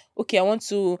just like, okay, I want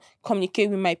to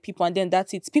communicate with my people, and then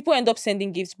that's it. People end up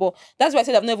sending gifts, but that's why I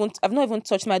said I've not even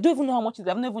touched my. I don't even know how much it is.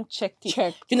 I've not even checked it.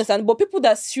 Check. Do you understand? But people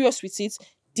that are serious with it,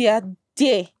 they are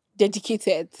there,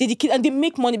 dedicated. dedicated, and they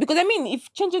make money. Because I mean,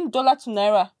 if changing dollar to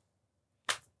naira.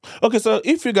 Okay, so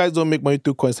if you guys don't make money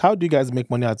through coins, how do you guys make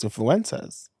money as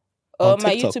influencers? On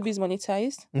My TikTok? YouTube is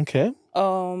monetized. Okay.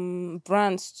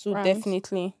 Brands too, Brands.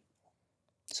 definitely.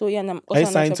 So yeah, and I'm Are you also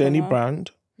an signed to any entrepreneur.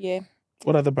 brand? Yeah.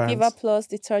 What other brands? Giver Plus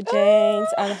detergents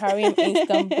and Harem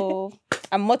Istanbul.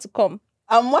 And more to come.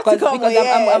 And what Because to come?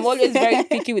 I'm always very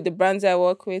picky with the brands I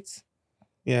work with.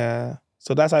 Yeah.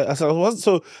 So that's how,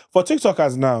 so for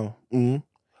TikTokers now,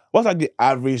 what's like the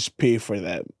average pay for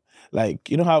them? Like,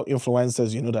 you know how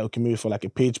influencers, that okay, maybe for like a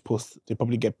page post, they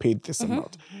probably get paid this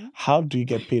amount. How do you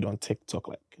get paid on TikTok?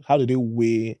 Like, how do they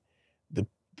weigh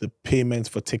the payments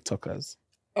for TikTokers?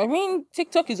 I mean,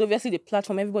 TikTok is obviously the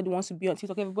platform. Everybody wants to be on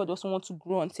TikTok. Everybody also wants to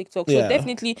grow on TikTok. So Yeah.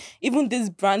 definitely, even these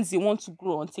brands, they want to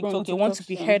grow on TikTok. They want to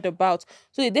be TikTok, heard about.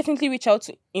 So they definitely reach out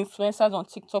to influencers on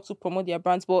TikTok to promote their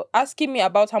brands. But asking me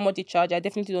about how much they charge, I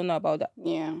definitely don't know about that.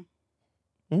 Yeah.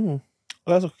 Well,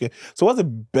 that's okay. So what's the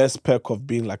best perk of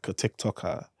being like a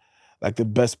TikToker? Like the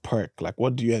best perk? Like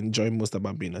what do you enjoy most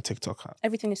about being a TikToker?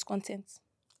 Everything is content.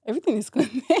 Everything is good.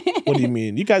 What do you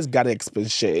mean? You guys gotta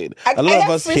expatiate. I A lot get of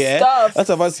us free here, stuff. lots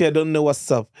of us here don't know what's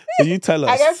up. So you tell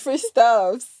us. I get free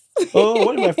stuff. Oh,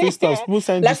 what are my free stuff? Who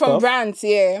send you Like from stuff? brands,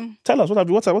 yeah. Tell us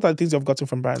what are the things you've gotten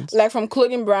from brands? Like from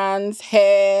clothing brands,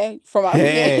 hair, from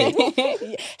Hair.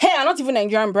 hair, and not even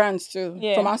Nigerian brands too.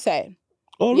 Yeah. From outside.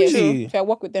 Oh, Yeah, really? so I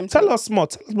work with them. Tell too. us more.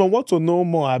 Tell us more. Want to know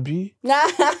more, Abby?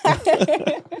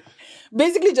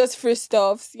 Basically just free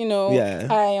stuff, Yeah.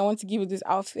 Hi, I want to give you this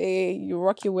outfit, you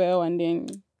rock it well, and then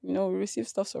receive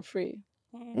stuff for free.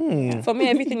 For me,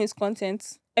 everything is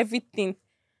content. Everything.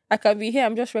 I can be here,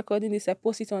 I'm just recording this, I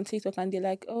post it on TikTok, and they're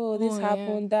like, oh, this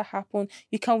happened, that happened.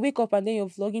 You can wake up and then you're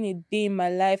vlogging a day in my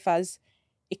life as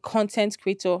a content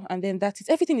creator, and then that's it.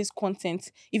 Everything is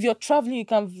content. If you're traveling, you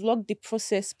can vlog the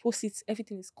process, post it.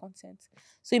 Everything is content.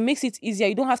 So it makes it easier.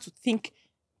 You don't have to think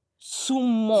too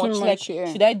much. Like,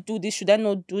 should I do this? Should I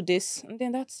not do this? And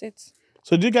then that's it.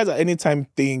 So do you guys at any time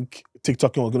think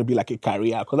TikToking was going to be like a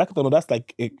career? Because I don't know, that's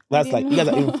like you guys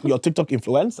are your TikTok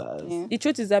influencers. Yeah. The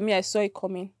truth is that I saw it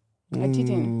coming. I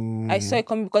didn't. I saw it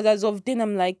coming because as of then,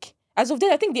 I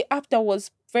think the app that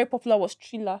was very popular was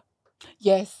Thriller.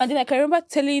 Yes. And then I can remember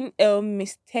telling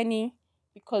Miss Tenny,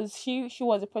 because she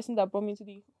was the person that brought me to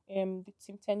the Team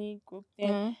Tenny group.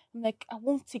 Then I'm like, I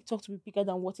want TikTok to be bigger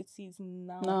than what it is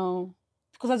now. No.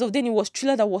 Because as of then, it was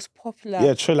Thriller that was popular.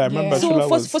 Yeah, Thriller. I remember Thriller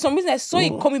for some reason, I saw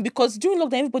it coming because during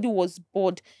lockdown, everybody was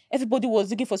bored. Everybody was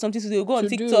looking for something to do. Go on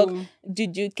TikTok.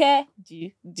 Did you care? Do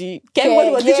you care? Everybody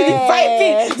was literally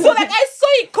vibing. So like, I saw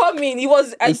it coming. It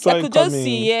was, I could just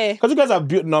see, yeah. Because you guys have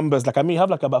built numbers. Like, I mean, you have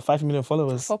like about 5 million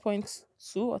followers.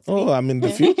 4.2 or 3. Oh, I'm in the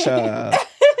future.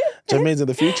 Jermaine's in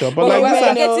the future. But Well,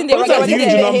 like, these are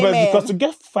huge numbers Amen. because to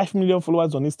get 5 million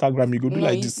followers on Instagram, you could do Not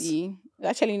like easy. this.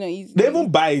 Actually, not easy. They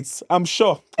even buy it. I'm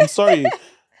sure. I'm sorry. I'm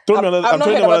throwing them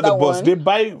under the bus. They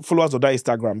buy followers on that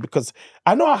Instagram because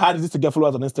I know how hard it is to get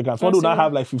followers on Instagram. Someone do not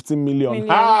have like 15 million.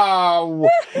 How?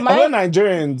 I know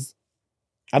Nigerians.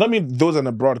 I don't mean those in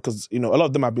abroad because a lot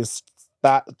of them have been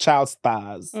child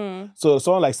stars. So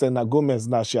someone like Selena Gomez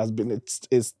now, she has been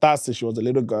a star since she was a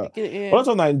little girl. Yeah. A lot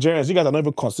of Nigerians, you guys are not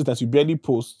even consistent. You barely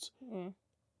post.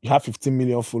 You have 15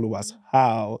 million followers.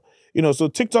 How? So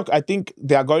TikTok, I think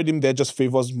the algorithm there just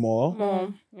favors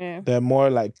more. Yeah. They're more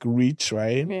like reach,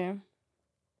 right? Yeah.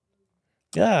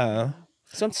 Yeah.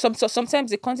 Sometimes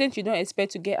the content you don't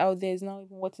expect to get out there is not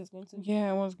even what it's going to be.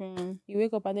 Yeah, what's going on? You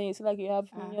wake up and then you see like you have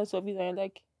millions of it and you're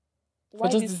like, why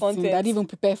why just this content? I didn't even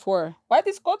prepare for. Why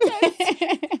this content?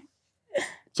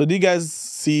 So do you guys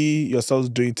see yourselves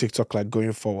doing TikTok like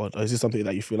going forward? Or is this something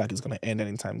that you feel like is going to end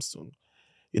anytime soon?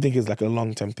 You think it's like a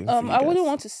long-term thing for you I wouldn't guys?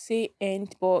 want to say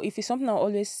end, but if it's something I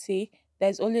always say,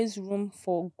 there's always room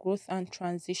for growth and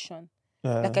transition.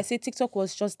 Like I said, TikTok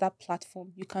was just that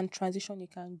platform. You can transition, you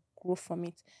can grow from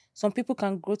it. Some people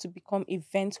can grow to become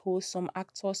event hosts, some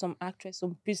actors, some actress,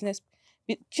 some business.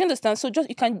 Do you understand? So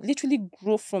you can literally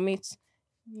grow from it.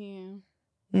 Yeah.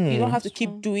 You don't have to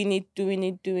keep doing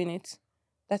it.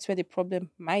 That's where the problem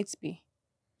might be.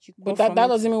 But that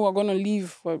doesn't mean we're going to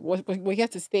leave. We're here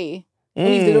to stay.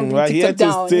 Only if they don't bring we're here TikTok to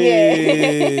down.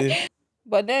 stay. Yeah.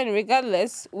 But then,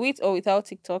 regardless, with or without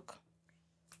TikTok,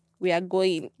 we are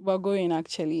going. We're going,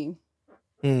 actually.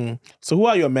 So who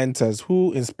are your mentors?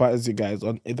 Who inspires you guys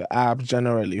on the app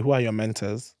generally? Who are your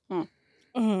mentors?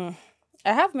 I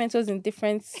have mentors in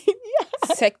different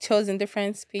sectors, in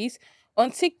different space. On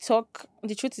TikTok,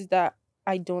 the truth is that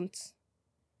I don't.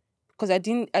 Because I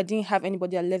didn't have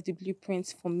anybody that left the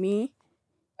blueprints for me.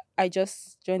 I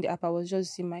just joined the app. I was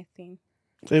just doing my thing.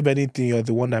 So if anything, you're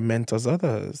the one that mentors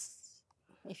others.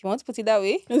 If you want to put it that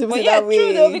way. Put it But that true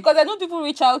way. though, because I know people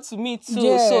reach out to me too.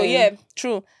 Yeah. So yeah,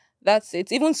 true. That's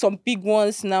it. Even some big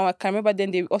ones now, I can remember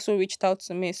then they also reached out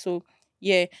to me. So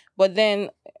yeah. But then,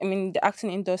 I mean, the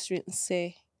acting industry,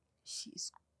 say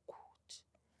she's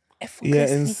good. Yeah,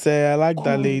 and say I like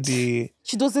that good. lady.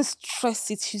 She doesn't stress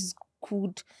it. She's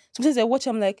good. Sometimes I watch,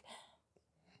 I'm like,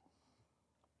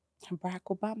 Barack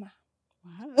Obama.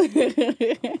 Wow.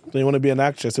 So you want to be an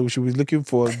actress, so we should be looking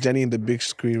for Jenny in the big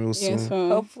screen real soon. Yes,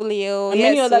 Hopefully, and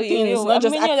many other things, not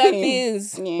just many other acting.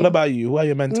 things. Yeah. What about you? Who are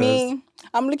your mentors? Me?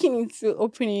 I'm looking into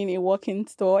opening a walk-in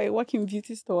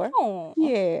beauty store. Oh,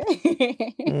 Yeah.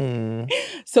 Hmm.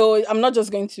 So I'm not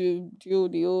just going to do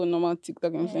the old normal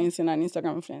TikTok influencing and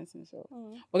Instagram influencing. So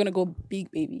we're gonna go big,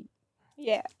 baby.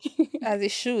 yeah, as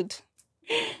it should.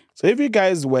 So if you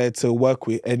guys were to work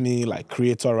with any like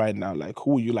creator right now, like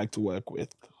who would you like to work with?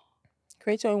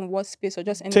 Creator in what space or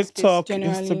just any TikTok, space?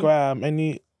 generally. Instagram,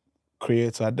 any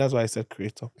creator. That's why I said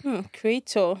creator.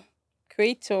 Creator.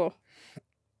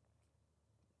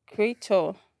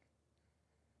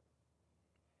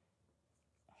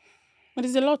 But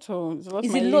there's a lot. There's a lot.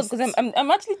 Is on my it lot? list. Because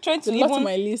I'm actually trying There's to a lot on even.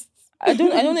 my list. I don't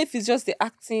know if it's just the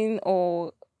acting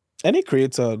or Any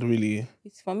creator, really.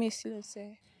 it's for me. Still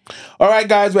say. All right,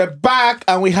 guys, we're back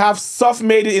and we have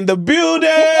softmadeit in the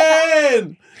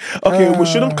building. Okay, we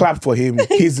shouldn't clap for him.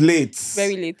 He's late.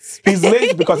 Very late. He's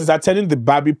late because he's attending the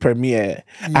Barbie premiere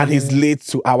and he's late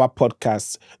to our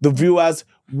podcast. The viewers,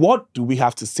 what do we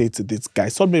have to say to this guy?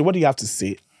 Softmadeit, what do you have to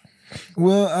say?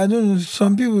 Well, I don't know.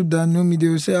 Some people that know me, they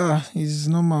will say, it's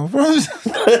normal.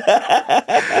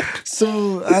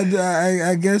 So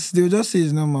I guess they'll just say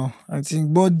it's normal, I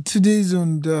think. But today's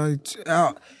on the...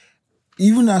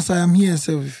 even as I am here,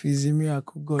 self is a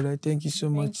miracle. God, I thank you so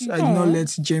much. I did not let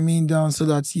Jermaine down so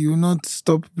that you will not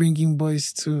stop bringing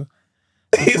boys to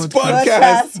His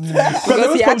podcast. Because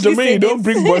always he come actually Jermaine, you said don't it.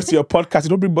 bring boys to your podcast. You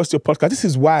don't bring boys to your podcast. This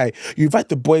is why you invite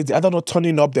the boys. They're either not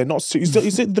turning up. They're not. You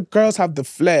say the girls have the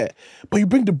flair, but you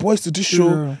bring the boys to this show.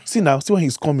 Yeah. See now, see when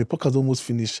he's coming. Podcast almost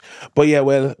finished. But yeah,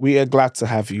 well, we are glad to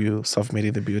have you, softmadeit,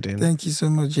 in the building. Thank you so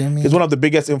much, Jermaine. He's one of the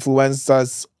biggest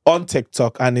influencers on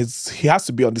TikTok, and he has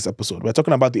to be on this episode. We're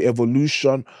talking about the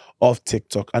evolution of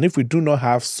TikTok. And if we do not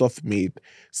have softmadeit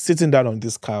sitting down on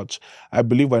this couch, I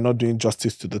believe we're not doing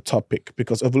justice to the topic,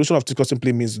 because evolution of TikTok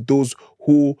simply means those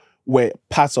who were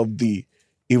part of the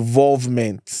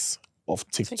evolvement of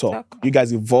TikTok. You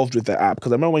guys evolved with the app.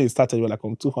 Because I remember when you started, you were like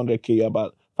on 200K, you're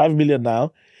about 5 million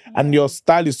now. And your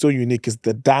style is so unique. It's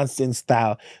the dancing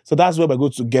style. So that's where we're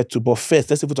going to get to. But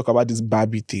first, let's even talk about this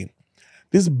Barbie thing.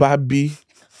 This Barbie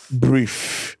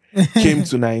brief came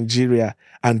to Nigeria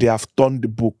and they have turned the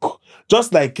book.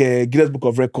 Just like Guinness Book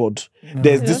of Record.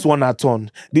 There's this one at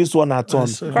on, this one at on,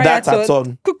 that at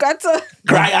on, Cookathon.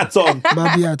 cry at on.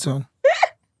 Barbie Aton.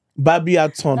 Barbie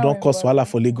at on don't cause wahala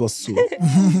for Lagos. So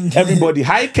everybody,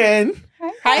 hi Ken.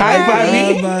 Hi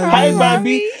Barbie. Barbie. Hi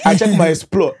Barbie. I check my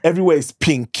explore. Everywhere is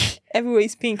pink. Everywhere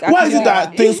is pink. Why is it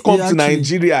that things come to Actually.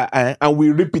 Nigeria and we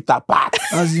rip it apart?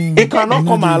 As in, It cannot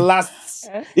come and the- last.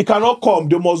 It cannot come.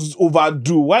 They must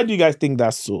overdo. Why do you guys think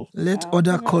that's so? Let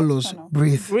other colors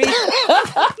breathe.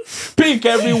 Pink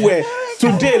everywhere.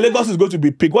 Today, Lagos is going to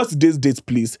be pink. What's today's date,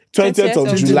 please?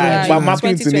 20th of July. We're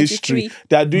mapping it in history.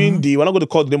 They are doing we're not going to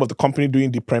call the name of the company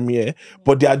doing the premiere,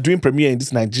 but they are doing premiere in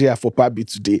this Nigeria for Barbie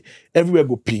today. Everywhere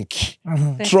go pink.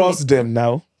 Trust them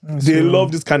now. They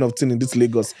love this kind of thing in this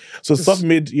Lagos. So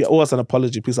softmadeit, you owe us an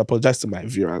apology. Please apologize to my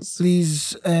viewers.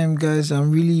 Please, guys,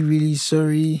 I'm really, really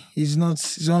sorry. It's not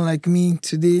like me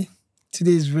today.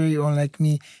 Today is very unlike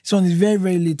me. It's very,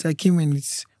 very late. I came when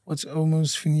it's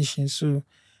almost finishing. So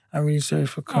I'm really sorry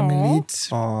for coming late.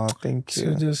 Oh, thank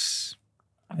you. So just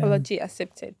Apology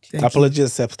accepted. thank you. Apology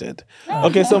accepted.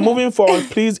 Okay, so moving forward,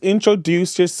 please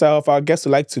introduce yourself. Our guests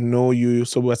would like to know you.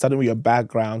 So we're starting with your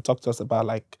background. Talk to us about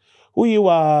like who you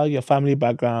are, your family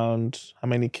background, how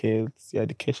many kids, your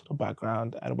educational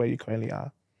background, and where you currently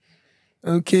are.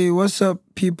 Okay, what's up,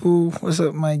 people? What's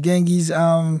up, my gangies?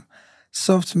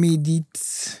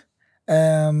 Softmadeit.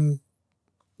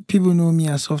 People know me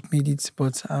as Softmadeit,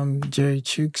 but I'm Jerry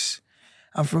Chooks.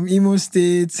 I'm from Imo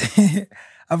State.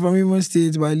 I'm from Imo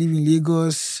State, but I live in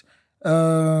Lagos.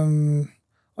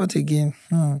 What again?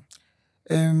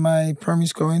 My primary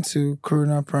school, I went to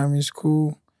Corona Primary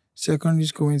School. Secondary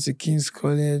school, went to King's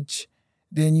College.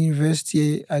 Then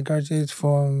university, I graduated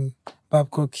from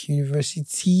Babcock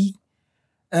University.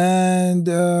 And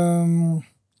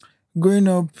growing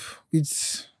up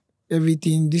with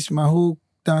everything, my whole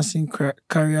dancing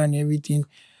career and everything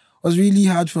was really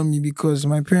hard for me because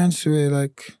my parents were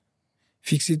like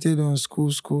fixated on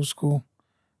school.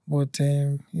 But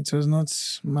it was not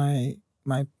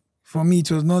for me,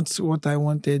 it was not what I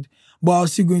wanted. But I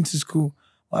was still going to school.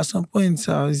 At some point,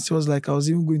 it was like I was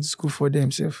even going to school for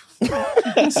themselves.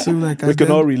 So like We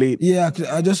can all relate. Yeah,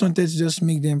 I just wanted to just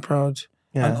make them proud.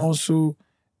 Yeah. And also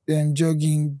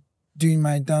jogging, doing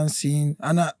my dancing.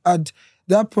 And at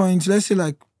that point, let's say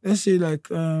like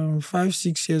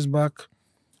 5-6 years back,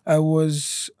 I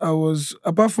was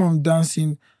apart from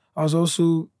dancing, I was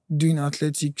also doing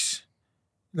athletics.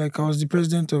 Like I was the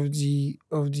president of the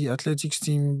athletics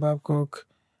team in Babcock,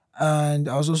 and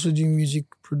I was also doing music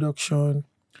production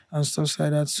and stuff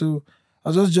like that. So I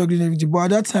was just juggling everything. But at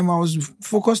that time, I was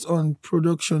focused on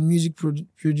production, music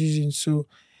producing. So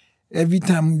every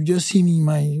time you just see me in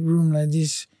my room like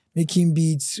this, making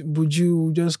beats, Buju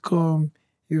will just come,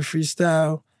 he'll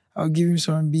freestyle, I'll give him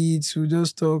some beats, we'll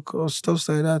just talk or stuff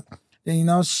like that. Then he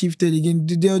now shifted again.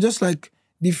 They were just like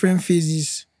different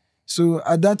phases. So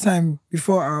at that time,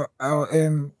 before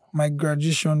my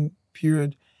graduation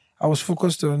period, I was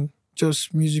focused on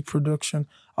just music production.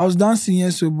 I was dancing,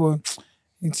 yes, so but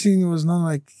it was not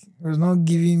like it was not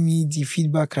giving me the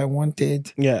feedback I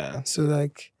wanted. Yeah. So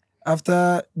like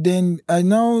after then I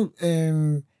now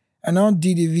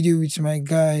did a video with my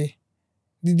guy.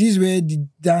 This is where the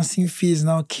dancing phase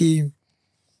now came.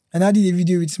 And I did a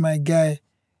video with my guy.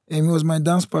 And he was my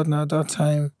dance partner at that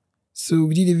time. So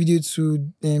we did a video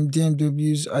to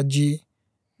DMW's Ajay.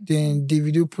 Then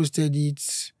Davido posted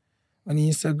it on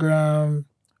Instagram,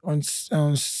 on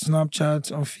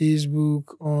Snapchat, on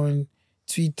Facebook, on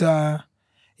Twitter.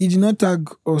 He did not tag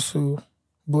also,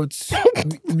 but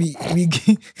we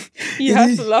You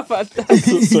have to laugh at that.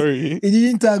 So sorry. He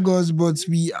didn't tag us, but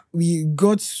we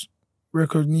got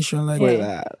recognition. Like For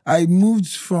that. I moved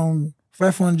from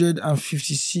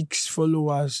 556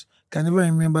 followers. Can never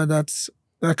remember that.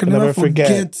 I can never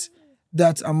forget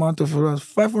that amount of followers.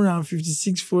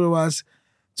 556 followers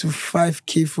to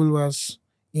 5K followers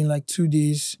in like 2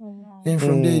 days. Then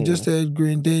from there, it just started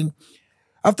growing. Then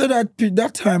after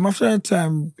that time,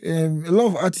 a lot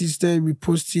of artists started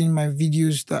reposting my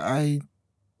videos that I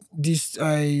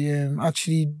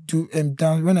actually do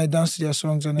dance when I dance to their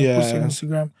songs and I post on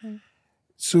Instagram.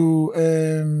 So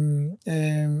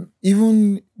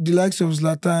even the likes of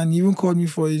Zlatan even called me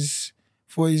for his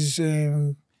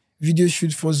video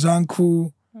shoot for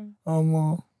Zanku.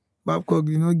 Babcock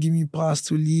did not give me pass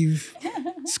to leave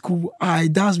school.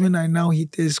 That's when I now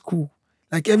hated school.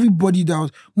 Like everybody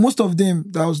most of them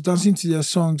that was dancing to their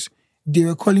songs, they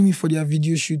were calling me for their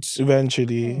video shoots.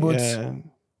 Eventually, But yeah.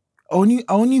 I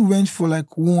only went for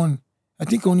like one. I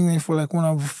think I only went for like one.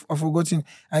 I've forgotten.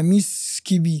 I miss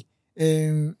Skibi.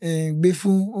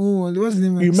 Befu. Oh, what's the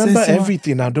name? You remember Sensima.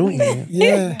 everything now, don't you?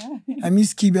 Yeah. I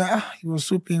miss Skibi. It was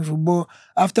so painful. But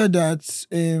after that,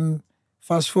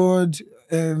 fast forward,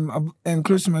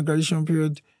 close to my graduation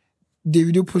period,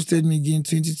 Davido posted me again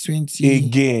 2020.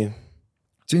 Again.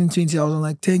 2020, I was on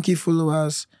like 10K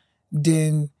followers.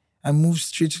 Then I moved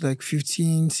straight to like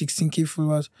 15, 16K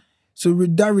followers. So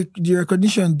with that, the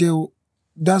recognition there,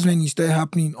 that's when it started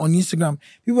happening on Instagram.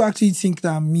 People actually think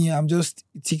that I'm just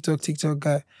a TikTok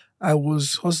guy. I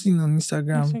was hustling on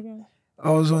Instagram. I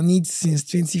was on it since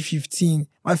 2015.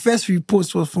 My first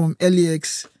repost was from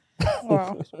LAX.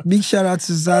 Wow. Big shout out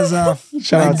to Zaza.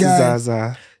 Shout out to guy.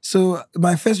 Zaza. So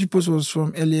my first repost was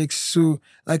from LAX. So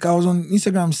like I was on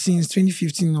Instagram since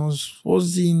 2015. I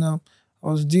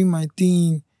was doing my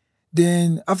thing.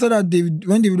 Then after that,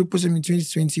 when Davido posted me in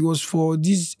 2020, it was for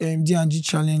this D&G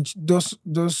challenge, Dos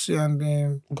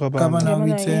and Gabana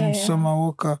with Summer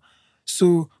Walker.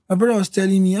 So my brother was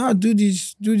telling me, do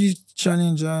this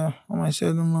challenge. And I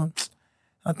said, no man,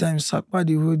 that time Sakpa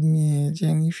they hold me,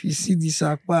 Jenny. If you see this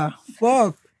Sakpa,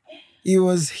 fuck. It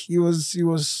was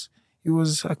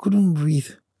I couldn't breathe.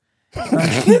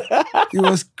 It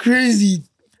was crazy.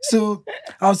 So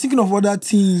I was thinking of other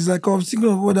things, like I was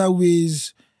thinking of other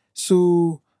ways.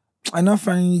 So I now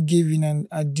finally gave in and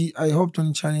I hopped on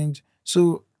the challenge.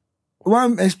 So why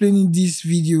I'm explaining this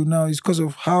video now is because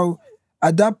of how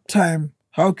at that time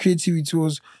how creative it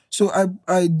was. So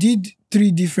I did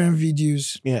 3 different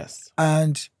videos. Yes.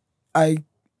 And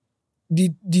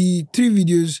the 3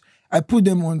 videos, I put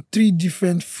them on 3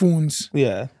 different phones.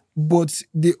 Yeah. But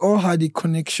they all had a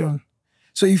connection.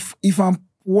 So if I'm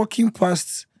walking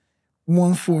past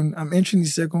one phone, I'm entering the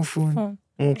second phone.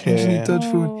 Okay. Entering the third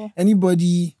phone.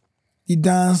 Anybody,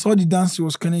 all the dance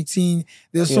was connecting.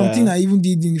 There's something I even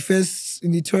did in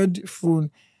the third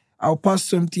phone. I'll pass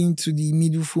something to the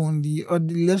middle phone, the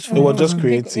left phone. It was just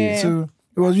creative. Yeah. So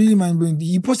it was really mind-blowing.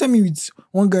 He posted me with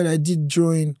one guy that I did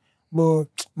drawing, but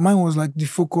mine was like the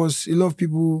focus. A lot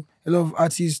of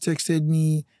artists texted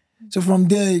me. So from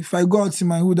there, if I go out in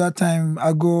my hood that time,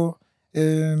 I go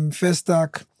first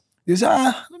stack. They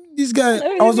say, this guy,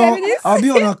 I'll be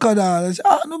on a cutter. They say,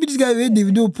 no be this guy, where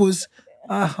Davido post.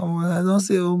 I don't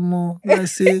say, more. I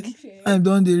say, I'm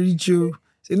done the reach you.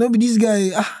 Say, no be this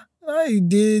guy, he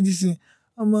did this thing.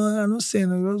 I'm not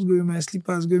saying, I'll just go in my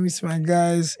slippers, go meet my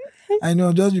guys. I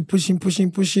know, just be pushing.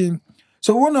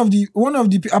 So one of the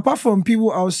apart from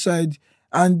people outside,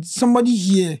 and somebody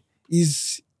here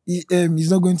is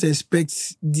he's not going to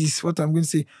expect this. What I'm going to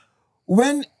say.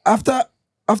 When after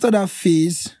that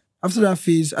phase,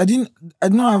 I didn't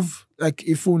have like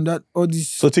a phone that all this.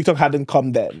 So TikTok hadn't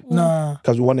come then? Nah.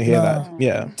 Because we want to hear Nah. that.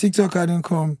 Yeah. TikTok hadn't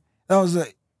come. That was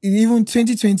like even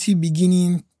 2020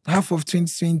 beginning, half of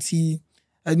 2020,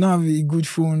 I did not have a good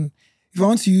phone. If I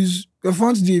want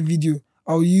to do a video,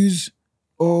 I'll use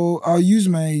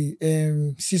my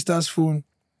sister's phone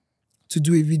to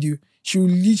do a video. She will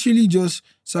literally just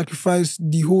sacrifice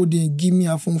the whole day and give me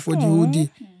her phone for the whole day.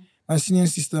 My senior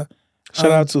sister.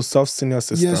 Shout out to soft senior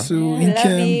sister. Yes, so we love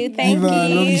you. Thank Eva, I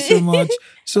love you you. so much.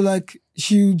 So like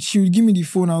she would give me the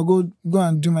phone, I'll go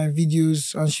and do my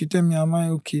videos, and she'd tell me, am I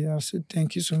okay? I said,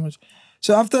 thank you so much.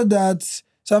 So after that,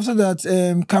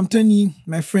 Camtoni,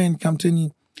 my friend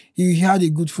Camtoni, he had a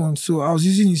good phone. So I was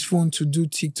using his phone to do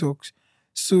TikToks.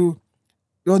 So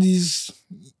all these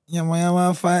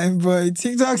yama fine boy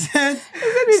TikToks said.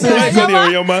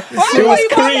 It was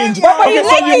cringe. But you Okay, so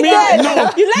like you it mean then.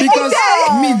 no? You like Because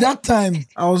it me that time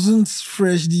I wasn't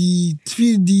fresh. The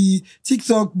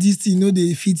TikTok this thing,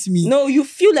 they fit me. No, you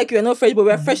feel like you're not fresh, but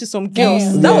we're fresh to some girls.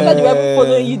 Yeah. That was why they were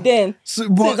following you then. So, So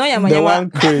but it's not yama The yama.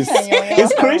 one cringe.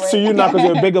 It's cringe to you now because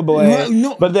you're a bigger boy. well,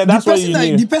 no, But then that's the what person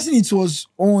you knew. the person it was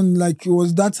on, like it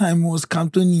was that time, was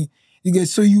Cantoni. You get,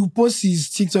 so you post his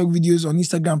TikTok videos on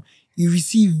Instagram, you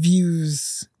receive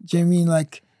views. Do you know what I mean?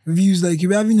 Like views, like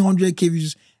you're having 100k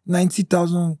views,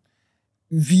 90,000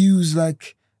 views,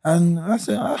 like, and I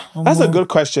said, That's a good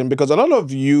question because a lot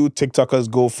of you TikTokers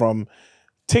go from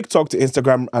TikTok to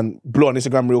Instagram and blow on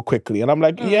Instagram real quickly. And I'm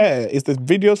like, yeah, it's the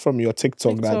videos from your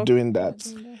TikTok that are doing that.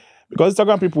 Because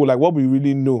Instagram people, like, what we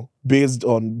really know based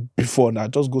on before now,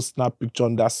 just go snap picture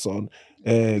on that sun,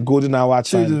 golden hour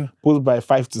time, post by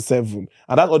 5 to 7.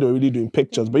 And that's all they're really doing,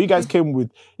 pictures. But you guys came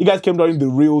during the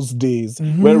Reels days,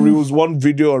 where Reels, one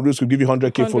video on Reels could give you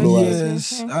 100k followers.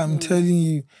 Yes, I'm telling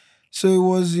you. So it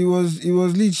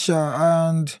was lit, sha,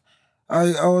 and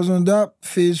I was on that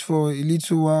phase for a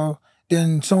little while.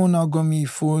 Then someone now got me a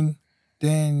phone.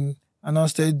 Then I now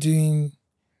started doing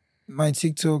my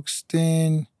TikToks.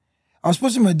 Then I was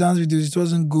posting my dance videos. It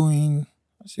wasn't going.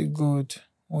 I said, God,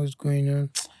 what's going on?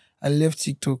 I left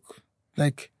TikTok.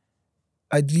 Like,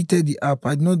 I deleted the app.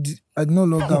 I did not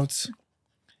log out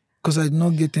because I did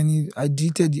not get any. I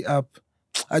deleted the app.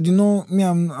 I do not.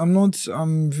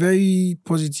 I'm very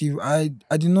positive. I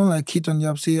did not like hit on the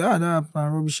app. Say, that app,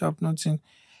 rubbish app, nothing.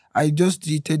 I just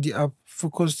deleted the app.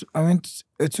 Focused. I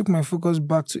took my focus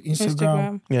back to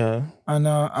Instagram. Yeah. And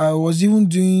I was even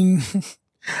doing.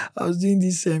 I was doing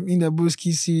this in the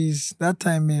Boski series that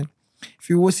time, man. If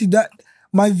you will see that,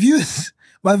 my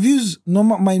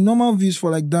normal views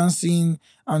for like dancing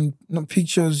and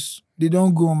pictures, they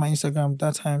don't go on my Instagram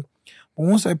that time. But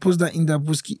once I post that in the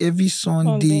Boski every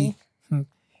Sunday,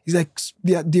 it's like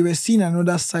they were seeing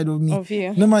another side of me. Of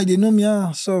you. Normally they know me,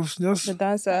 soft, The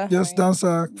dancer. just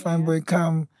dancer, fine boy,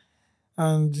 calm,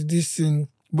 and this thing.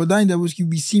 But that in the Boski,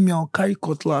 be see me, I'll carry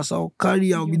cutlass, I'll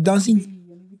be dancing.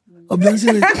 I'll be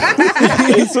dancing like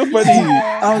It's so funny.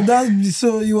 I'll dance.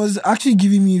 So he was actually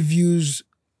giving me views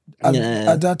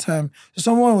at that time. So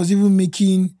someone was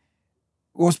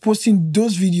posting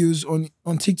those videos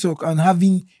on TikTok and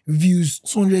having views,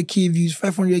 200k views,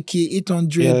 500k,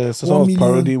 800, Yeah, so 1 someone million.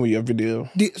 parodying with your video.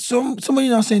 Somebody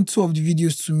now sent 2 of the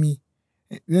videos to me.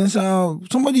 Then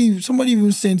somebody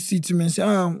even sent it to me and said,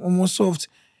 I'm almost soft.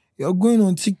 You're going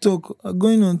on TikTok.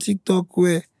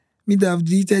 Where me that have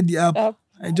deleted the app.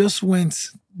 I just went,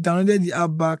 downloaded the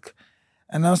app back,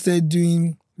 and now started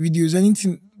doing videos.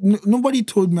 Anything, nobody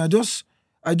told me. I just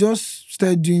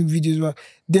started doing videos. But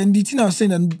then the thing I was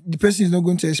saying that the person is not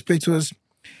going to expect was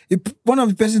one of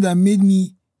the persons that made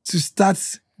me to start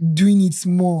doing it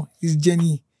more is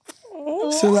Jenny.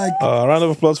 So like, round of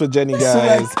applause for Jenny,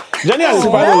 guys. like, Jenny has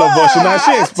inspired all of us. Now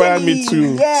she inspired me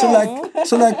too.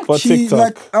 so like For she TikTok.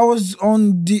 like I was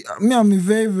on I'm a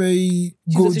very very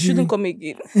Jesus, you shouldn't come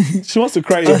again. She wants to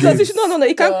cry Jesus, again. you should no,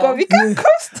 you can't come. You can't come.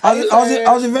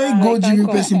 I was a very goal-driven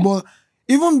come. person, but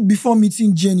even before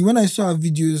meeting Jenny, when I saw her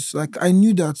videos, like I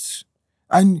knew that,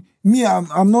 I'm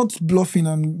not bluffing.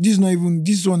 This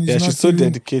one is not. She's so even,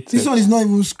 dedicated. This one is not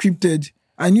even scripted.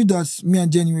 I knew that me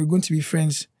and Jenny were going to be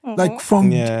friends. Like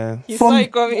from You saw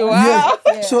it coming. Wow.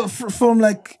 yeah. So from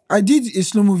like I did a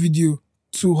slow-mo video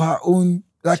to her own.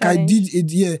 Like Challenge. I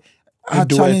did her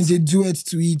duet. challenge, a duet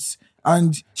to it,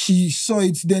 and she saw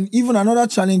it. Then even another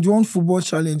challenge, one football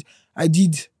challenge, I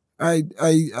did.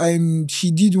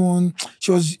 She did one.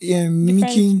 She was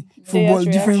mimicking football,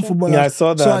 different reaction. footballers. Yeah, I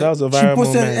saw that. That was a viral She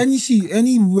posted moment.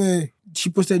 anywhere she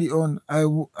posted it on.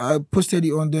 I posted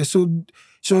it on there. So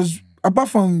she was apart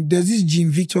from there's this Jim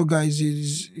Victor guy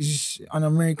is an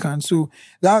American. So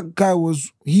that guy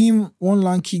was him, one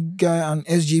lanky guy, and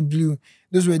SJ Blue.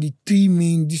 Those were the three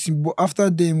main. This, but after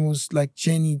them was like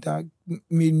Jenny that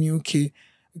made me okay.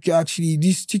 Actually,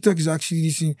 this TikTok is actually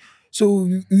this thing. So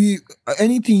we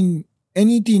anything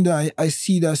that I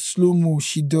see that slow mo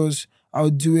she does, I'll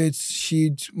do it.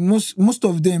 She most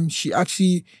of them she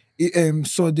actually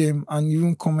saw them and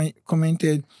even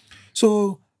commented.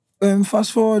 So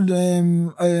fast forward, I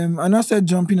now started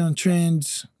jumping on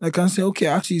trends. Like I say, okay,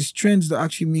 actually it's trends that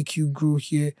actually make you grow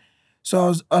here.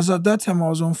 So as at that time I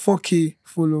was on 4K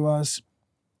followers.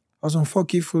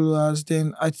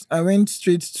 Then I went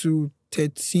straight to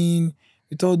 13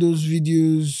 with all those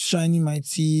videos shining my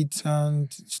teeth and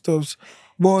stuff.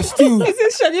 But still, Is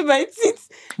it shining my teeth?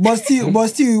 but still, it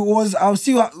was.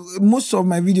 Most of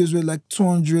my videos were like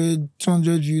 200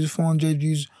 views, 400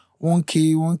 views,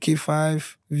 1K,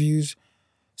 1K5 views.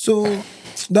 So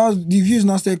the views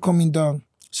now started coming down.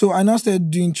 So I now started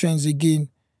doing trends again.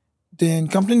 Then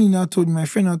my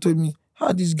friend now told me,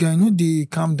 how this guy, they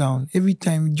calm down every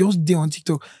time, just day on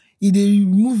TikTok. They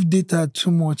remove data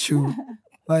too much.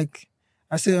 Like,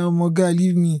 I said, oh my God,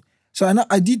 leave me. So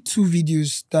I did 2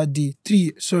 videos that day.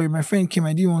 3, sorry, my friend came,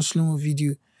 I did one slow-mo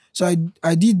video. So I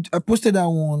posted that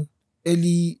one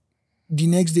the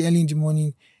next day, early in the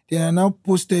morning. Then I now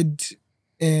posted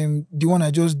the one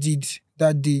I just did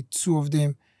that day, 2 of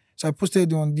them. So I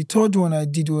posted one. The third one I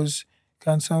did was,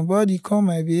 can somebody call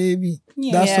my baby?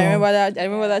 Yeah, I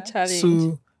remember that challenge.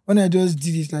 So when I just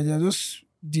did it like that, I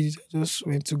just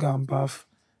went to go and bath.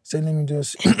 Said let me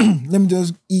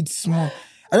just eat small.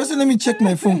 I just said let me check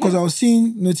my phone because I was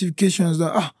seeing notifications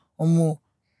that who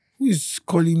is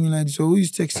calling me like this or who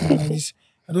is texting me like this.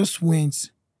 I just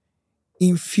went.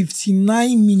 In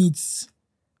 59 minutes,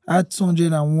 I had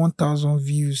 201,000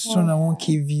 views,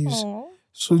 201K views. Aww.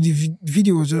 So the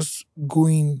video was just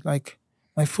going like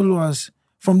my followers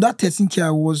from that 13K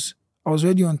I was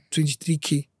already on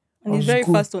 23K. And it's very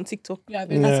fast on TikTok. Yeah,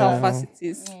 That's how fast it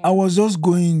is. I was just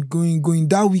going.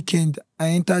 That weekend, I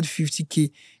entered 50K.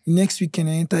 The next weekend,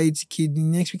 I entered 80K. The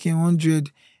next weekend,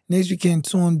 100. Next weekend,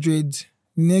 200. The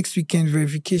next weekend,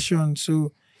 verification.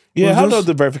 So Yeah, how does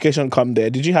the verification come there?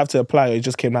 Did you have to apply or it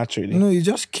just came naturally? No, it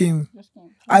just came.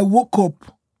 I woke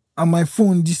up and my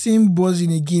phone, the same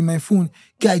buzzing again. My phone,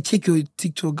 guy, check your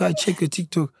TikTok. I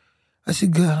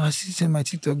said, girl, I see send my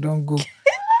TikTok, don't go.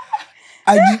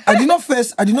 I did not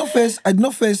first notice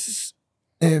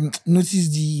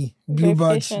the blue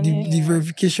badge, the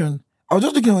verification. I was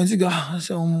just looking at my TikTok. I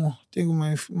said, I think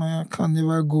my account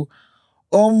never go.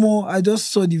 I just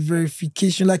saw the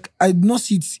verification. Like I did not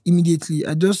see it immediately.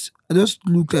 I just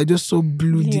looked. I just saw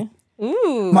blue. Yeah.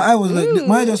 Ooh. My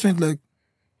eye just went like.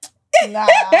 Nah.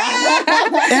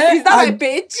 Is that my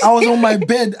page? I was on my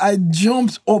bed. I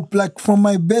jumped up like from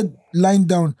my bed, lying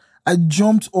down. I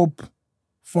jumped up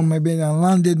from my bed and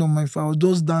landed on my phone. I was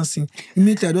just dancing.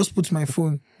 Immediately, I just put my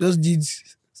phone. Just did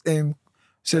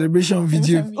celebration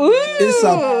video.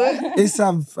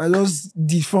 ASAP. I just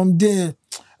did from there.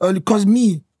 Because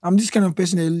me, I'm this kind of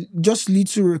person that just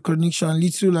little recognition,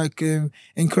 little like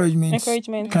encouragement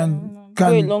can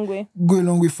go a long way. Go a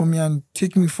long way for me and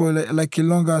take me for like a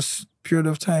longer period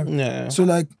of time. Yeah. So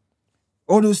like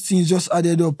all those things just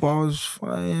added up. I was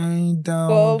flying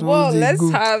down.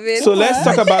 Let's have it. So let's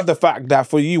talk about the fact that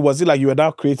for you, was it like you were now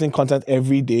creating content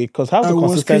every day? Because how's the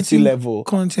consistency level?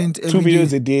 Content every 2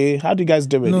 videos a day. How do you guys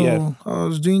do it? No, I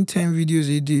was doing 10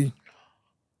 videos a day.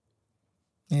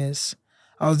 Yes.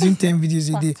 I was doing 10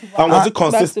 videos a day. And was it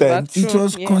consistent? It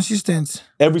was consistent.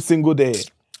 Every single day?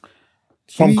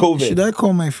 From COVID? Should I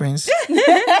call my friends?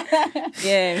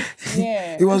 Yeah.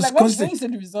 It was like constant. when you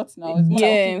said the results now, it's more like,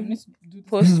 okay, we need to do this.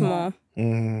 Post more.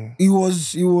 It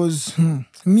was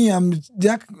me. I'm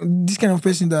this kind of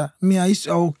person that me.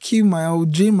 I'll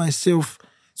drain myself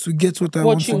to get what I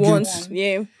want to get.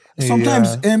 Yeah.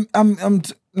 Sometimes I'm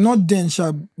not then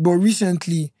sharp, but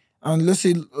recently, and let's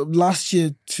say last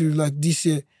year to like this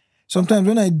year, sometimes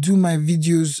when I do my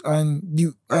videos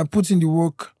and I put in the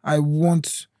work I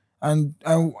want, and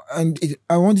I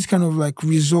want this kind of like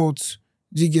results.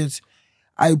 Do you get?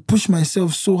 I push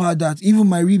myself so hard that even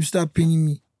my ribs start paining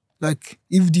me. Like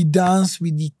if the dance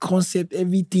with the concept,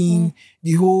 everything,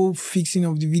 the whole fixing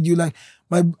of the video, like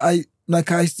I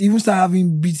even start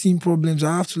having breathing problems.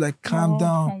 I have to like calm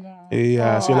down.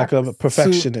 Yeah, so you're like a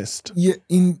perfectionist. So, yeah,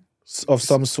 of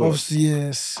some sort.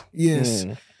 Yes.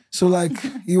 So like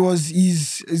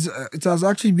it has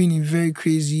actually been a very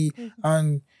crazy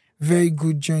and very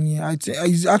good journey.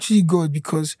 It's actually God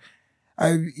because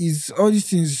all these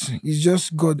things is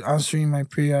just God answering my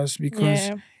prayers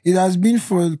because it has been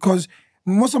because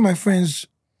most of my friends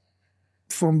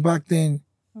from back then,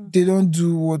 they don't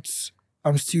do what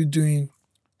I'm still doing.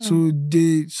 So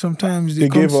they sometimes They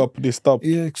come gave up. They stopped.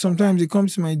 Yeah, sometimes they come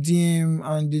to my DM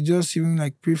and they just even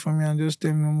like pray for me and just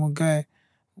tell me, "Oh, guy,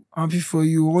 I'm happy for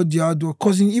you. What the hard work?"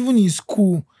 Cause even in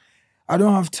school, I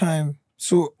don't have time.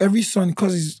 So every Sunday,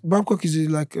 cause Babcock is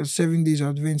like a 7 days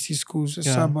Adventist school, a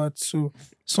Sabbath. So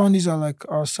Sundays are like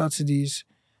our Saturdays.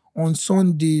 On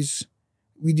Sundays,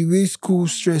 with the way school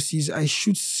stresses, I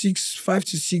shoot 5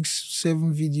 to 6,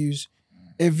 7 videos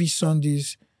every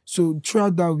Sundays. So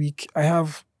throughout that week, I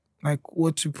have like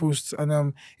what to post,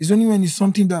 and it's only when it's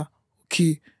something that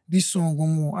this song one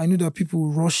more, I know that people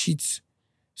will rush it,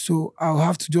 so I'll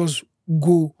have to just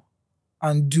go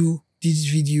and do this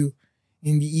video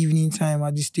in the evening time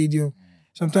at the stadium.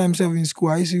 Sometimes in school,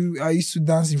 I used to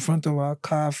dance in front of our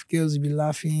calf. Girls would be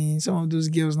laughing. Some of those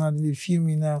girls now they feel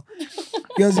me now.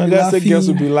 Girls will be laughing. Girls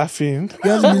will be laughing.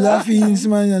 Girls will be laughing,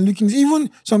 smiling, and looking. Even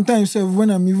sometimes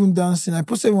when I'm even dancing, I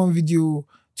posted one video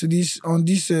to this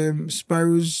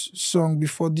Spyro's song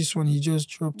before this one he just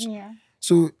dropped. Yeah.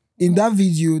 So in that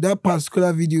video, that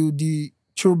particular video, the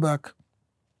throwback,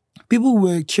 people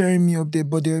were cheering me up there,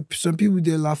 but there were some people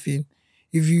there laughing.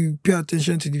 If you pay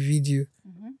attention to the video,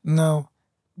 now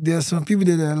there are some people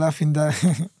there that are laughing that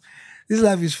this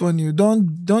life is funny.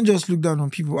 Don't just look down on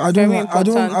people. I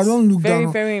don't look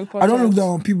down. Very important. I don't look down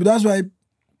on people. That's why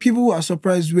people are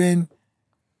surprised when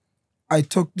I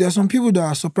talk. There are some people that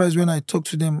are surprised when I talk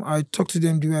to them. I talk to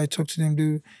them the way I talk to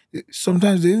them.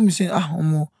 Sometimes they even be saying,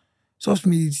 Omo,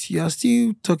 softmadeit, you are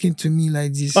still talking to me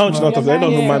like this. Why don't you not talk to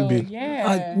any human being?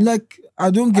 Yeah. I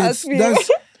don't get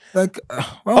that's like.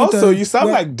 Also, you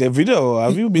sound like Davido.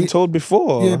 Have you been told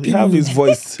before? Yeah, you have his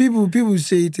voice. People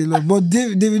say it a lot, but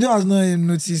Davido has not even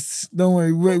noticed. Don't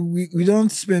worry, we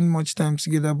don't spend much time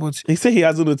together, but He said he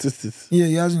hasn't noticed it. yeah,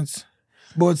 he hasn't.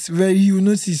 But he will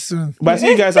notice soon. But I see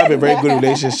you guys have a very good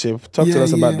relationship. Talk to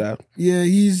us about that. Yeah,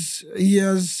 he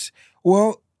has.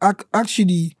 Well,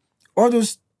 actually, all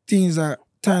those things are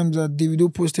times that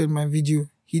Davido posted my video.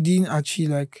 He didn't actually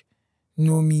like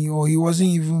know me, or he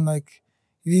wasn't even like,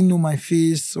 he didn't know my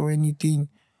face or anything.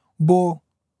 But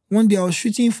one day I was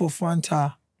shooting for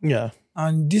Fanta. Yeah.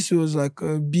 And this was like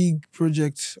a big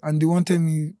project, and they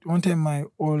wanted my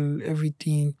all,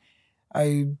 everything.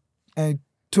 I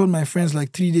told my friends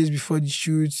like 3 days before the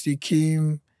shoots, they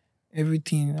came,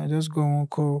 everything. I just got one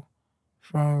call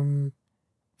from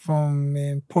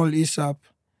Paul ASAP,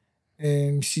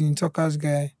 Sinin Tucker's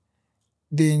guy.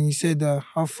 Then he said that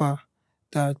how far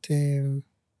that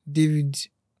David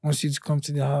wants you to come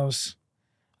to the house.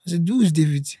 I said, who is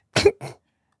David?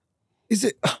 He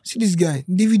said, see this guy,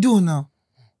 Davido now.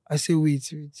 I said,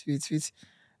 wait.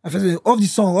 I said, off the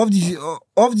song, off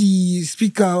the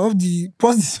speaker,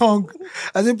 pause the song.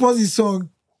 I said, pause the song.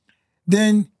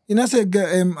 Then, I said,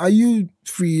 are you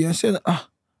free? I said,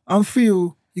 I'm free.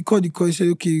 Oh. He called the call. He said,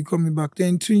 okay, you call me back.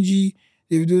 Then Tunji,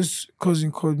 Davido's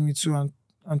cousin, called me too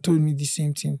and told me the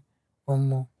same thing.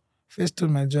 First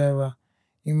told my driver,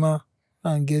 Ima,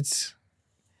 and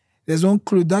there's one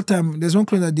clothes that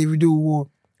Davido wore,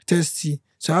 Testy.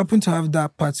 So I happened to have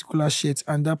that particular shirt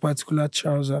and that particular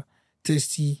trouser,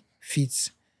 Testy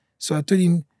fits. So I told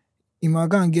him, Ima,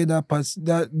 go and get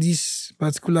this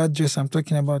particular dress I'm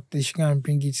talking about, they should go and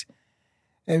bring it.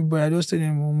 Everybody, I just told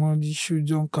them, Mama, this shoe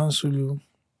don't cancel.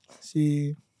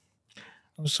 See,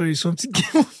 I'm sorry, something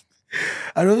came up.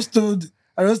 I just told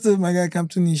my guy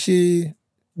Captain Ishe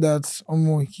that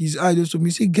his eye just told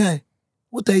me, say, guy,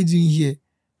 what are you doing here?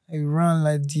 I ran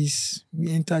like this.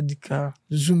 We entered the car,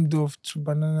 zoomed off to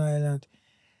Banana Island.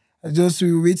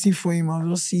 We were waiting for him. I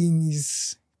was just seeing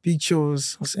his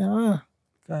pictures. I was saying,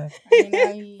 guy.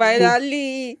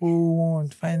 Finally.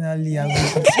 Finally.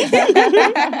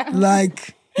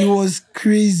 Like, it was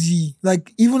crazy.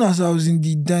 Like, even as I was in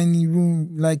the dining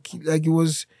room, it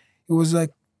was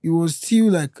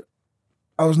still like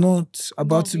I was not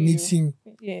about to meet him.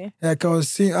 Yeah. Like I was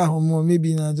saying,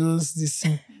 maybe not just this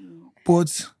thing.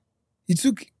 But it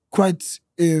took quite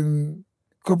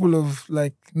couple of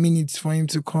like minutes for him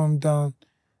to calm down.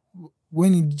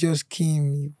 When he just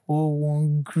came, he wore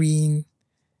one green.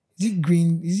 Is it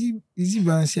green? Is it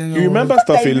Balenciaga? You remember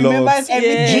stuff a lot. Remembers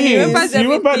everything. You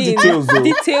remember details though.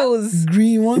 Details.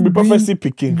 Green one. You'll be prophecy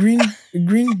picking.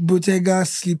 Green Bottega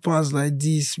slippers like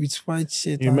this with white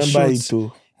shirt. You and remember shorts. it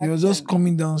too. He was just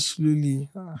coming down slowly.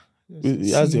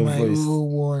 He has your my voice.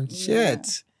 one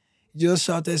shirt. He just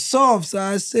shouted, soft.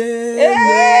 I said,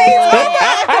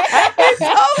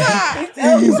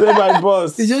 He said, my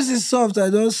boss. He just said soft. I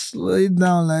just laid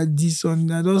down like this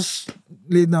on. I just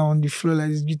lay down on the floor like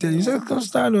this, guitar. He said, come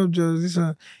stand up, just this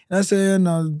one. And I said, yeah,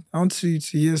 now I want you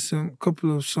to hear some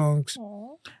couple of songs.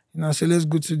 And I said, let's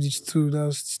go to the studio. That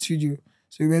was the studio.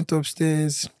 So we went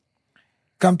upstairs.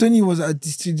 Cam Tony was at the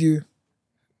studio.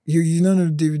 You know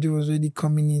Davido was already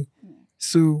coming in.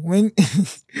 So when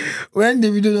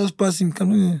Davido just passed him, Cam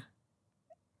Tony,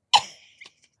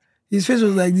 his face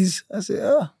was like this. I said,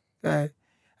 oh, guy.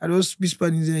 I just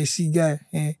whispered in his ear, see, guy,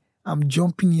 I'm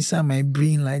jumping inside my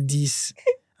brain like this.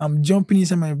 I'm jumping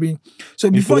inside my brain.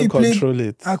 So before he played, control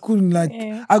it. I couldn't I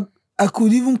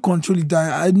could even control it.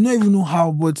 I don't even know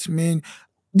how, but man,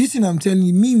 this thing I'm telling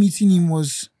you, me meeting him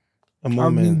was a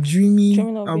moment. I've been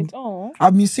dreaming of it.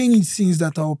 I've been saying it since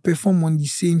that I'll perform on the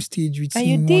same stage with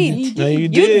him. You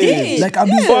did. Like I've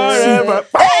been forever.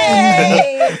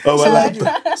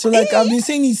 So I've been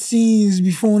saying it since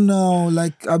before now.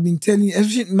 Like I've been telling,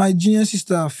 especially my junior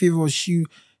sister, Favor,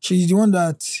 she's the one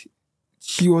that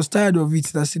she was tired of it.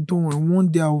 That said, don't worry, one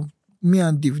day me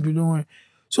and David, don't worry.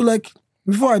 So like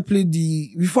before he played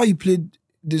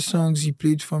the songs he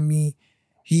played for me,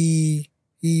 he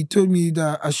told me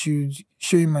that I should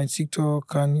show him my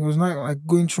TikTok, and he was not like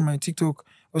going through my TikTok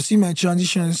or see my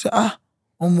transition and say,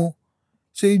 Omo.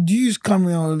 So do you use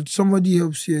camera or somebody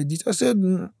helps you edit? I said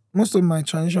most of my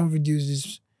transition videos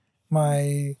is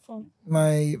my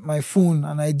phone,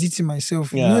 and I edit it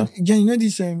myself. Yeah. You know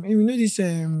this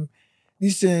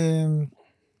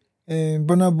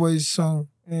Burna Boy's song.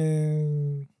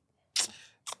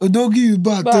 Odogi you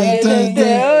back.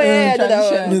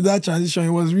 That transition, it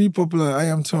was really popular. I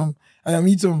Am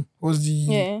Itom was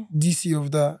the DC of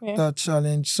that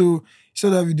challenge. So he saw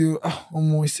that video.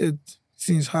 He said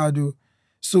things hard though.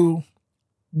 So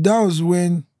that was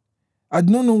when I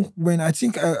don't know when I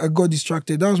think I got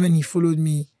distracted. That was when he followed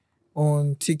me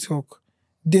on TikTok.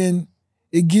 Then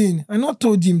again, I not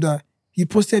told him that he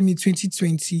posted me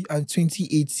 2020 and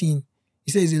 2018.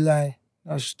 He said it's a lie.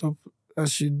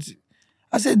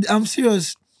 I said, I'm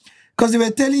serious. Because they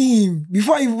were telling him,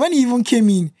 when he even came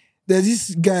in, there's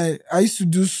this guy, I used to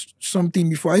do something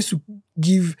before. I used to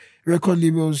give record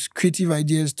labels creative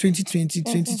ideas, 2020,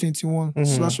 2021,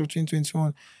 slash of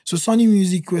 2021. So Sony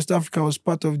Music West Africa was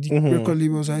part of the record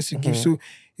labels I used to give. So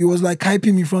he was like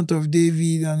hyping me in front of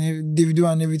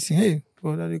Davido and everything. Hey,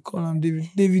 what do they call him?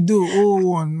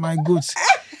 Davido, my goats.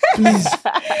 Please.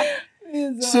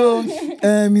 So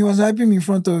he was hyping me in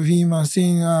front of him and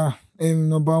saying,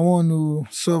 number one,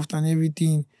 soft and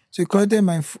everything. So he collected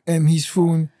his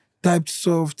phone, typed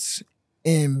soft,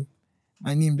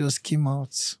 my name just came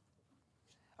out.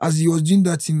 As he was doing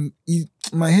that thing,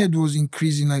 my head was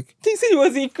increasing. Like he said, he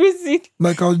was increasing.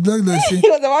 Like I was like that. He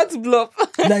was about to blow up.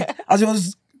 Like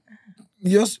as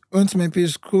he just went to my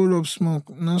page, scroll up, smoke,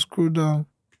 now scroll down,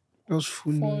 just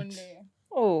full.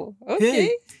 Oh, okay.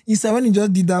 Hey, he said when he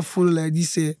just did that full like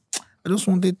this, I just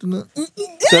wanted to know.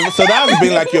 So that has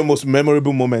been like your most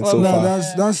memorable moment so far.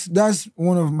 That's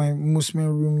one of my most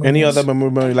memorable moments. Any other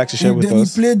memorable moment you'd like to share with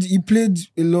us? He played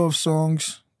a lot of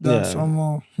songs that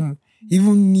somehow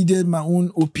even needed my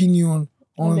own opinion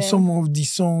on some of the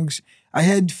songs. I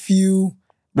had few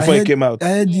before it came out. I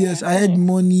had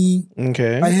Money.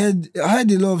 Okay. I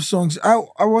had a lot of songs. I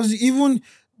was even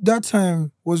that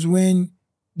time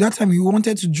he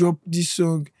wanted to drop this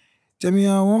song. Tell me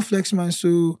I won't flex my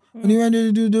soul. When you want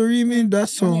to do the remix, that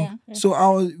song. Yeah.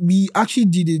 So we actually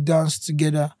did a dance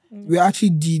together. I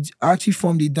actually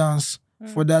formed a dance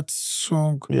for that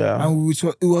song. Yeah. And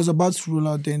it was about to roll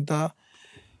out the entire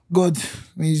God,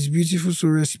 his beautiful soul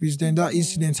recipes. Then that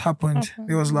incident happened.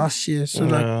 It was last year.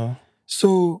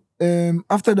 So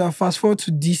after that, fast forward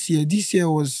to this year. This year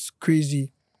was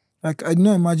crazy. Like I did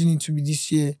not imagine it to be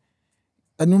this year.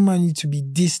 I don't mind it to be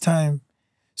this time.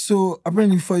 So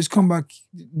apparently for his comeback,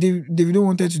 Davido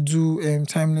wanted to do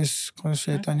Timeless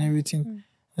concert and everything.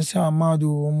 I said,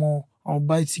 I'll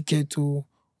buy ticket we'll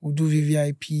do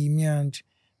VVIP, me and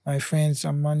my friends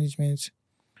and management.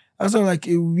 After like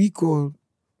a week or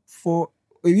 5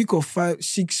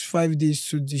 days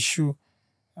to the show,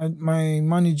 my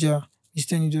manager,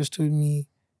 just told me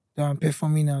that I'm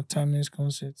performing at Timeless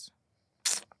concert.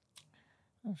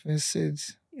 I first said,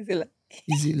 Is a lie.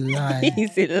 It's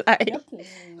a lie.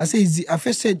 I said, I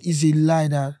first said, it's a lie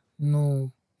that,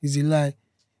 no, it's a lie.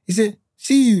 He said,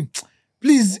 see you,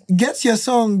 please get your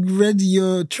song ready,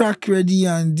 your track ready,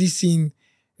 and this thing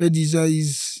ready.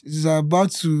 Is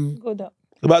about to go down.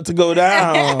 About to go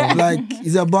down. Like,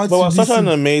 it's about but to. It was such an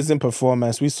amazing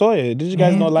performance. We saw it. Did you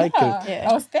guys not like it? Yeah,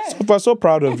 I was there. I'm so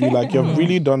proud of you. Like, you've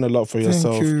really done a lot for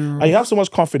yourself. Thank you. And you have so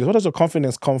much confidence. Where does your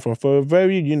confidence come from? For a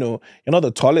very, you're not the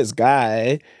tallest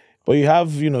guy, but you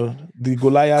have, the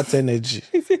Goliath energy.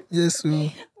 Yes,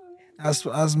 so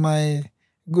as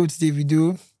Goat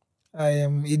Davido. I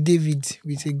am a David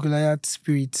with a Goliath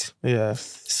spirit.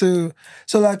 Yes. So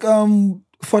like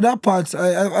for that part,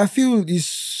 I feel it's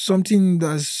something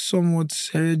that's somewhat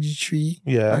hereditary.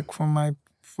 Yeah. Like from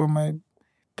my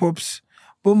pops,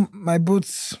 but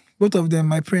both of them,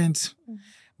 my parents,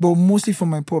 but mostly from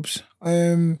my pops.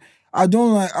 I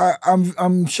don't like.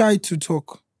 I'm shy to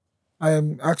talk. I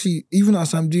am actually, even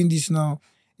as I'm doing this now,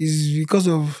 is because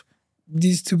of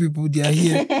these two people. They are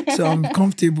here, so I'm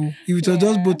comfortable. If it was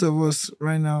just both of us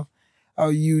right now,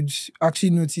 you'd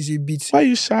actually notice a bit. Why are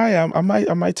you shy?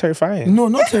 Am I terrifying? No,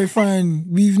 not terrifying.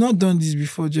 We've not done this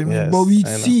before, Jeremy. Yes, but we I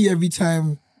know. see every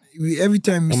time. Every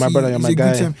time we You're my see, brother, you're it's my a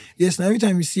guy. good time. Yes, and every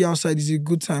time we see outside, it's a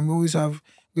good time. We always have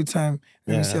good time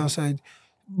when we see Yeah. outside.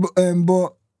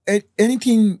 But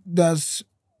anything that's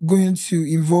going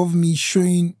to involve me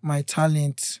showing my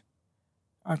talent,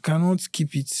 I cannot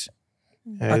keep it.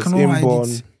 Yeah, I it's cannot hide inborn.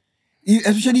 it.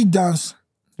 Especially dance.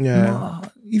 Yeah. No,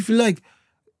 if you like,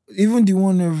 even the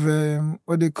one of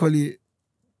what they call it,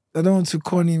 I don't want to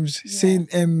call names. Saying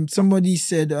somebody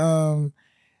said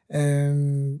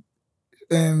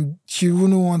she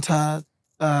wouldn't want her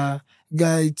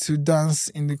guy to dance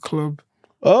in the club.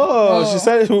 Oh, she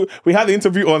said we had the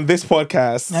interview on this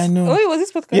podcast. I know. Oh, it was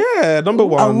this podcast? Yeah, number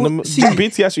one. would- see,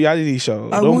 BTS reality show.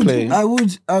 Don't play.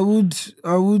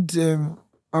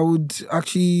 I would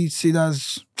actually say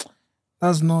that's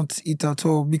not it at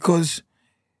all, because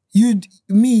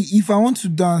if I want to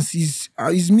dance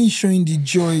is me showing the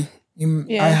joy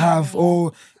I have,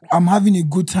 or I'm having a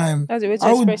good time. That's a way to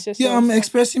express yourself. Yeah, I'm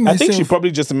expressing I myself. think she probably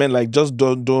just meant like just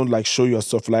don't like show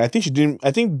yourself. Like I think she didn't.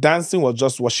 I think dancing was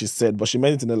just what she said, but she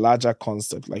meant it in a larger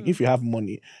concept. Like if you have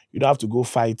money, you don't have to go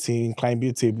fighting, climbing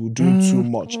a table, doing too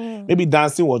much. Maybe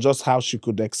dancing was just how she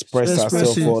could express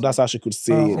herself, it. or that's how she could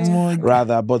say it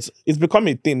rather. But it's become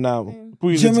a thing now.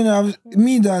 Gemini,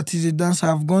 me that is a dancer.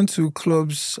 I've gone to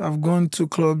clubs.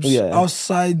 Yeah.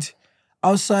 outside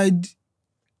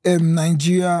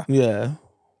Nigeria, Yeah.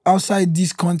 outside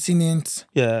this continent,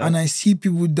 Yeah. and I see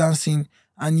people dancing.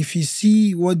 And if you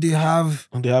see what they have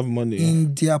And they have money.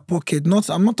 in their pocket,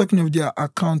 I'm not talking of their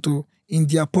account, or in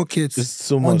their pockets, It's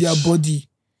so on much. their body,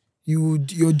 your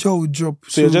jaw would drop.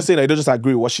 So you're just saying I don't just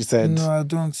agree with what she said. No, I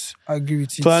don't agree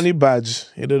with it. Funny badge.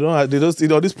 They don't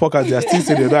this podcast, they are still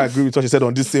saying they don't agree with what she said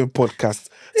on this same podcast.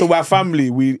 So we're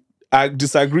family. I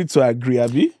disagree to agree,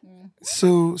 Abby.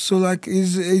 So like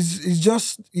it's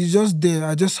just there.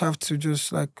 I just have to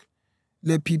just like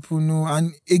let people know.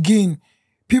 And again,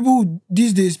 people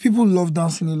these days, people love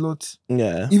dancing a lot.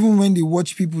 Yeah. Even when they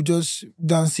watch people just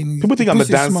dancing, People think it I'm a puts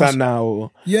dancer smile.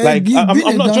 now. Yeah, like you've been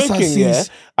I'm a not dancer joking. Yeah, since.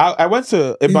 I went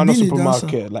to a You've banner been a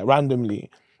supermarket like randomly,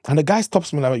 and the guy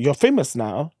stops me like, "You're famous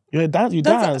now. You're a dance. You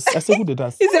dance." I said, "Who they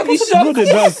dance?" He said, "You I know they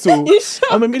dance too." You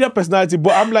shocked? I'm a media personality,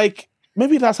 but I'm like,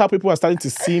 maybe that's how people are starting to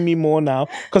see me more now.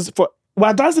 Because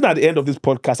we're dancing at the end of this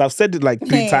podcast. I've said it like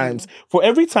 3 times. For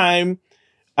every time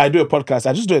I do a podcast,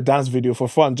 I just do a dance video for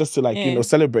fun, just to like,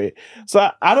 celebrate. So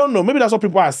I don't know. Maybe that's what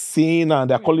people are seeing and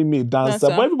they're calling me a dancer.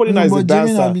 But everybody knows a But Jamie,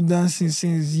 dancer. I've been dancing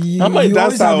since. I'm not a you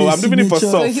always dancer. have a I'm living it for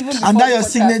signature. soft. And that your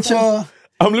signature.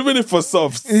 I'm living it for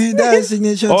softs. That your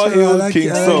signature. All too. I hail like King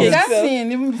it. I Soft. like it.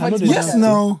 Dancing even before I know the they Yes, dance.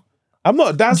 now. I'm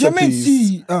not a dancer, Jermaine, please.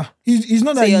 see, he's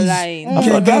not So that you're he's lying. I'm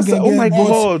not a dancer. Oh my but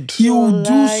God. he will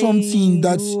do You're something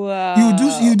that lying.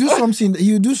 you do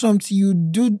something. You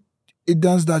do a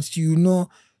dance that you not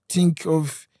think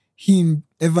of him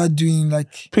ever doing.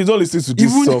 Like Please don't listen to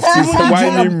this Even- soft. He's even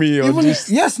whining me on even this.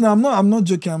 yes, no, I'm not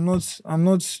joking. I'm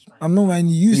not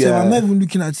whining you. Sef, Yeah. I'm not even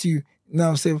looking at you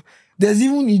now. Sef. There's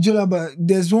even Ijola, but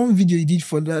there's one video he did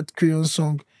for that Crayon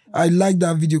song. I like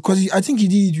that video because I think he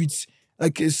did it with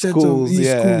like a set Schools, of his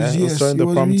yeah. schools. I was Yes, trying it the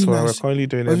was prompt really tour. We're nice. currently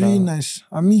doing It was it really now. nice.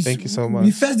 I mean, Thank you so The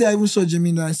much. first day I even saw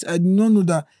Gemini, I did not know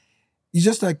that. It's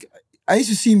just like I used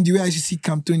to see him the way I used to see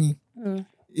Camptoni.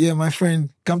 Yeah, my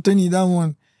friend Camptoni, that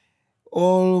one.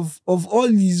 Of all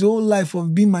his whole life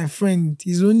of being my friend,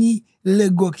 his only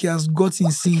leg work he has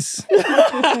gotten since.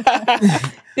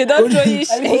 They don't throw you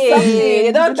shit.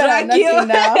 They don't drag you.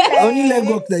 Only leg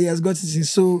work that he has gotten since.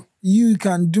 So you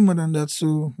can do more than that.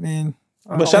 So man.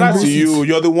 But shout out to embrace you. it.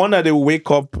 You're the one that they wake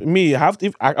up. Me,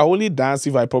 I only dance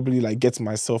if I probably like get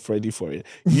myself ready for it.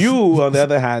 You, on the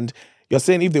other hand, you're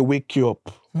saying if they wake you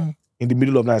up in the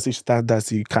middle of the night, you start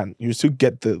dancing, you still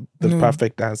get the No.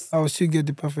 perfect dance. I will still get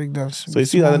the perfect dance. So you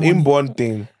see that's an inborn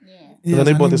thing. Yeah, It's an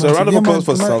inborn thing. So a round of applause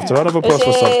for soft. A round of applause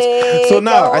for soft. So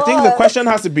now I think the question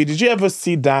has to be: did you ever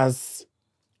see dance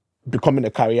becoming a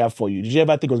career for you? Did you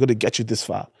ever think it was going to get you this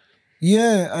far?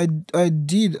 Yeah, I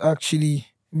did actually,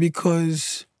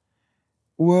 because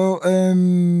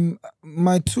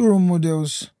my 2 role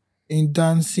models in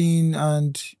dancing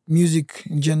and music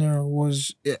in general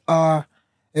was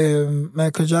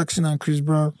Michael Jackson and Chris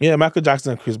Brown. Yeah, Michael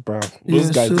Jackson and Chris Brown. Those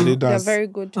Yeah, guys so- did They're dance. very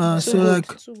good. So, Too good.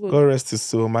 like, Too good. God rest his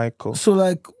soul, Michael. So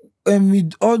like we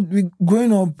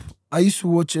growing up, I used to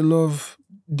watch a lot of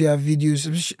their videos,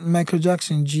 especially Michael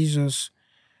Jackson, Jesus.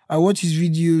 I watch his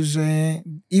videos.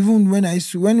 Even when I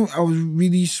was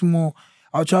really small,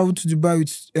 I'll travel to Dubai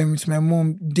with my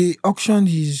mom. They auctioned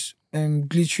his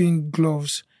glittering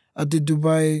gloves at the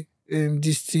Dubai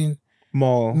this thing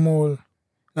mall.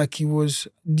 Like he was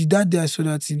that day I saw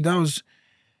that thing. That was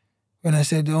when I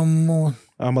said, more.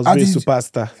 I must be a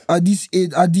superstar. At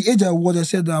the age I was, I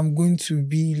said that I'm going to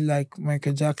be like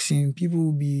Michael Jackson. People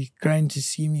will be crying to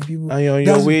see me. People, And you're on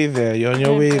your way there. You're on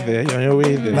your way there. You're on your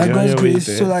way there. by You're on God's your way grace.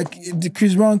 there. So like the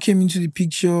Chris Brown came into the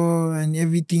picture and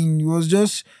everything. It was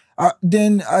just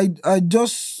then I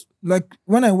just like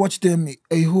when I watch them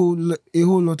a whole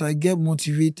lot, I get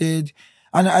motivated.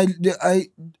 And I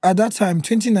at that time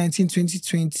 2019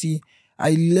 2020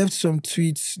 I left some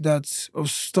tweets of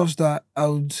stuff that I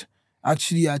would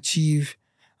actually achieve,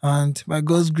 and by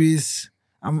God's grace,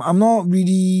 I'm not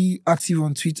really active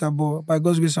on Twitter, but by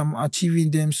God's grace, I'm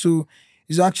achieving them. So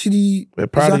it's actually We're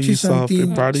proud of you, something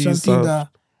We're proud of you, something that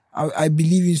I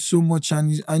believe in so much,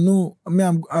 and I know. I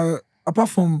mean, apart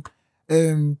from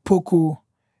Poco.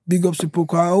 Big ups to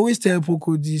Poco. I always tell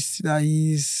Poco this that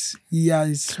he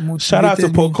has motivated Shout out to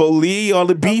me. Poco Lee on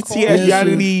the BTS Yes,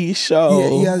 reality show.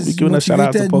 He has We're giving a shout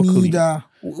out to motivated Poco me Lee. that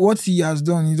what he has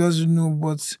done, he doesn't know,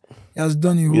 but he has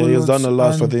done a whole lot. Yeah, he's done a lot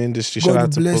and for the industry. Shout God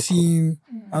out to bless Poco. him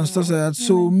and stuff like that.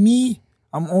 So me,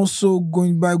 I'm also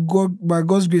going by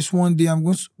God's grace. One day, I'm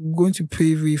going to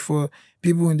pave for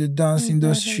people in the dance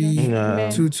industry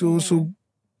Yeah. to also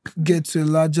get to a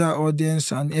larger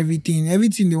audience and everything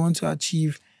they want to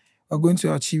achieve. Are going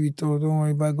to achieve it all. Don't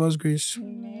worry, by God's grace.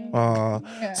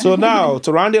 So now,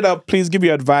 to round it up, please give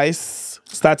your advice,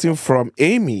 starting from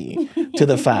Amy to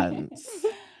the fans.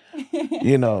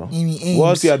 You know, Amy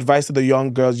what's Ames. your advice to the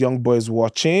young girls, young boys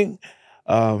watching?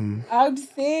 I would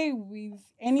say with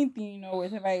anything,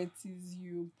 whatever it is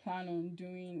you plan on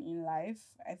doing in life,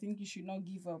 I think you should not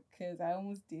give up, because I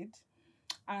almost did.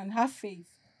 And have faith.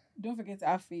 Don't forget to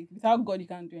have faith. Without God, you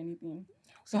can't do anything.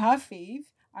 So have faith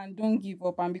and don't give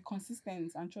up and be consistent.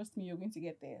 And trust me, you're going to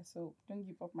get there. So don't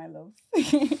give up, my love.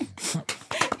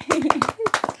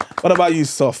 What about you,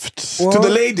 Soft? To Well- the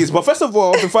ladies. But first of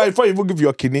all, before you even give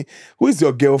your kidney, who is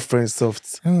your girlfriend,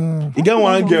 Soft? You get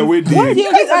one girl with the...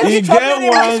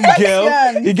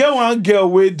 You get one girl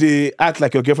with the act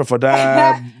like your girlfriend for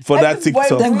that TikTok.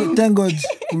 Thank God.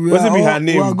 What's it be her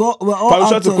name? We're all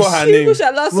Permission actors. to call her name. People should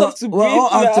allow soft to We're all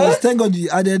breathe. actors. Thank God you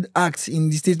added act in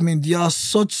the statement. You are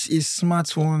such a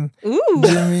smart one. Ooh,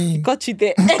 Jeremy. got you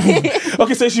there.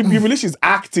 Okay, so you believe she's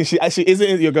acting. She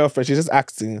isn't your girlfriend. She's just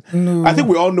acting. No. I think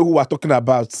we all know who we're talking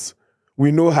about.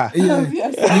 We know her. Yeah, we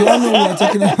all know what we're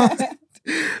talking about.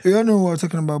 We all know what we're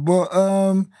talking about.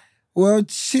 But well,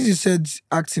 she just said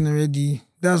acting already.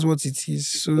 That's what it is.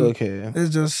 So Okay. let's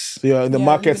just So you're in the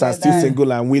markets and still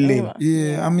single and willing.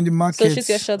 yeah. I'm in the market. So shoot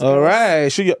your shot. All girls.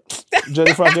 right. Shoot your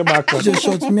Jennifer, get back. Just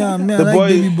shot me. I The like boy-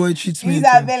 baby boy treatment. He's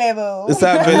available. It's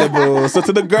available. So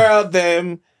to the girl,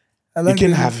 them, I you like can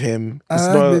baby- have him. I It's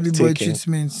like not baby boy taken.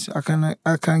 treatment.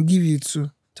 I can give you 2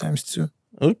 times 2.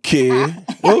 Okay.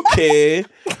 Okay.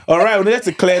 All right. We need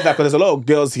to clear that because there's a lot of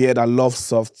girls here that love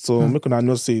Soft. So make una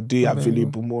know say they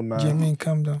available more now. Jermaine,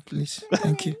 calm down, please.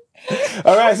 Thank you.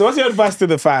 All right. So what's your advice to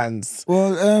the fans?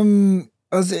 Well,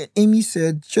 as Amy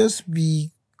said, just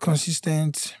be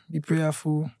consistent, be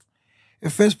prayerful.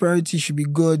 Your first priority should be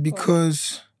God,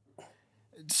 because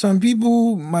some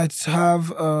people might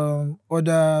have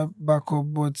other backup,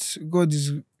 but God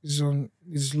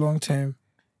is long term.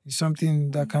 It's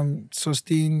something that can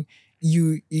sustain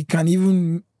you. It can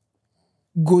even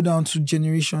go down to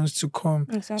generations to come.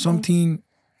 Exactly. Something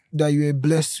that you are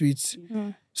blessed with.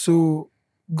 Mm. So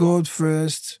God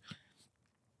first.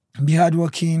 Be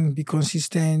hardworking, be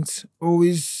consistent,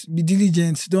 always be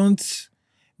diligent. Don't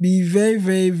be very,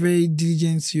 very, very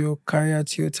diligent to your career,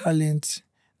 to your talent.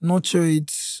 Nurture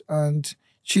it and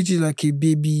treat it like a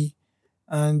baby.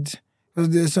 And because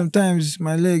there's sometimes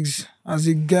my legs, as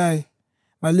a guy,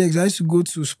 I used to go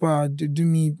to spa, they do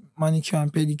me manicure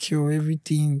and pedicure,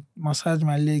 everything, massage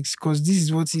my legs, because this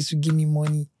is what used to give me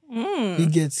money. You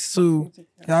get, so you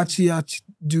actually have to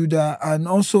do that. And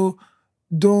also,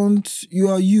 you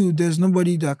are you. There's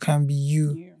nobody that can be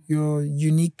you. You're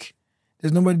unique.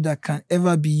 There's nobody that can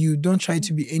ever be you. Don't try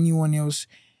to be anyone else.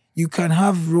 You can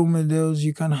have role models.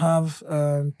 You can have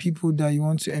people that you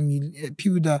want to emulate,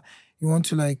 people that you want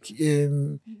to like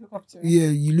You look up to it.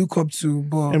 you look up to,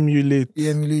 but Emulate.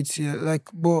 emulate, like,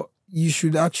 but you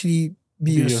should actually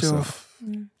be yourself.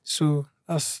 So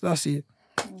that's it.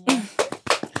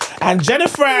 And Jenny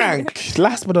Frank,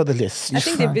 last but not the least. I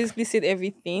think they basically said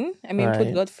everything. I mean, put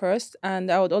Right. God first,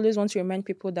 and I would always want to remind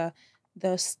people that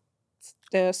the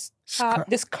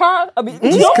scar. I mean, The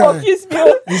don't sky. confuse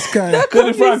me. This guy.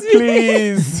 Jenny Frank,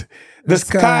 please. The The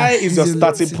sky is your the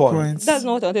starting starting point. That's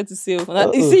not what I wanted to say.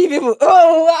 You see people.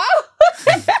 Oh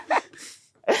wow!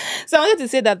 So I wanted to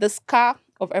say that the scar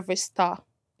of every star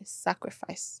is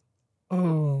sacrifice.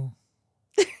 Oh.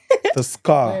 The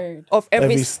scar Word. Of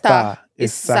every star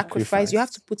is sacrifice. sacrifice. You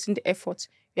have to put in the effort.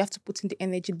 You have to put in the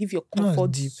energy. Leave your That's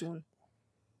comfort deep. zone.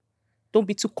 Don't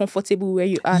be too comfortable where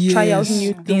you are. Try out Yes,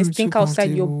 new don't things. be Think too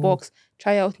outside your comfortable. box.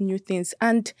 Try out new things.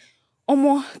 And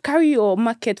carry your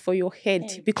market for your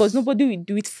head because nobody will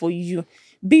do it for you.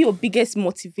 Be your biggest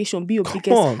motivation. Be your biggest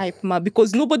on. hype man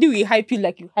because nobody will hype you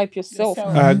like you hype yourself.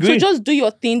 I agree. So just do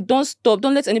your thing. Don't stop.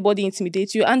 Don't let anybody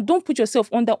intimidate you. And don't put yourself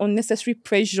under unnecessary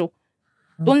pressure.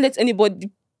 Don't let anybody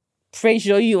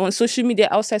pressure you on social media,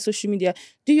 outside social media.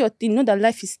 Do your thing. Know that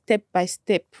life is step by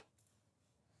step.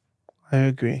 I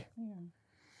agree.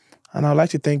 And I'd like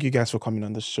to thank you guys for coming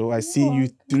on the show. I see you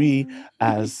three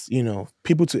as,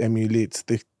 people to emulate.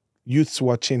 The youths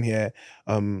watching here,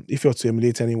 if you're to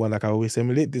emulate anyone, like I always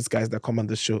emulate these guys that come on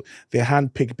the show. They're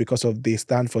handpicked because they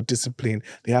stand for discipline.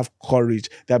 They have courage.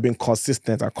 They have been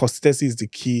consistent. And consistency is the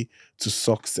key to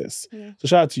success. So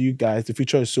shout out to you guys. The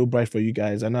future is so bright for you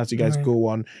guys. And as you guys go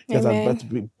on, you guys are about to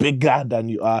be bigger than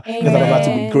you are. You guys are about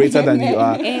to be greater than you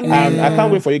are. And I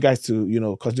can't wait for you guys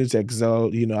to, continue to excel.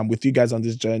 I'm with you guys on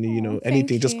this journey.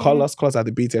 Anything, just call us at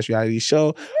the BTS Reality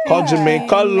Show. Call Jermaine,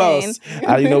 call us.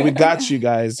 And, we got you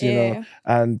guys,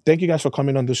 And thank you guys for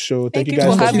coming on the show. Thank you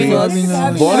guys for for being having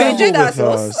us. vulnerable We enjoyed with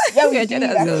ourselves. us. Yeah, we Yeah, did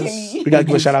that's actually. We gotta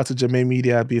give a shout out to Jermaine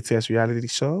Media, BTS Reality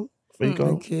Show. There you go.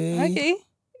 Okay.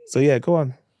 So yeah, go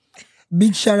on.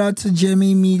 Big shout out to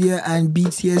Jenny Media and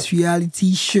BTS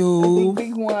Reality Show.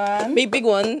 Big one. Big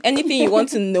one. Anything you want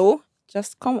to know,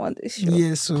 just come on this show.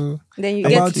 Yeah, so Then you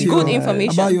about get your- good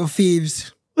information. about your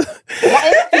faves.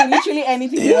 Literally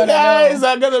anything you You want to guys know.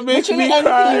 are gonna make Literally me anything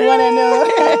cry. you want to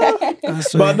know.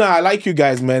 That's But right. no, I like you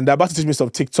guys, man. They're about to teach me some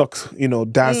TikTok,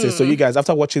 dances. So you guys,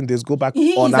 after watching this, go back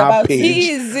He on is our about to. page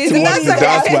He is to watch the that's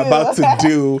dance okay. we're about to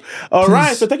do. All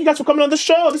right. So thank you guys for coming on the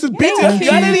show. This is BTS Thank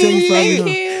you. Reality. Thank you for having us.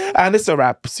 you. And it's a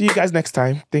wrap. See you guys next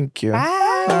time. Thank you.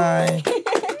 Bye. Bye.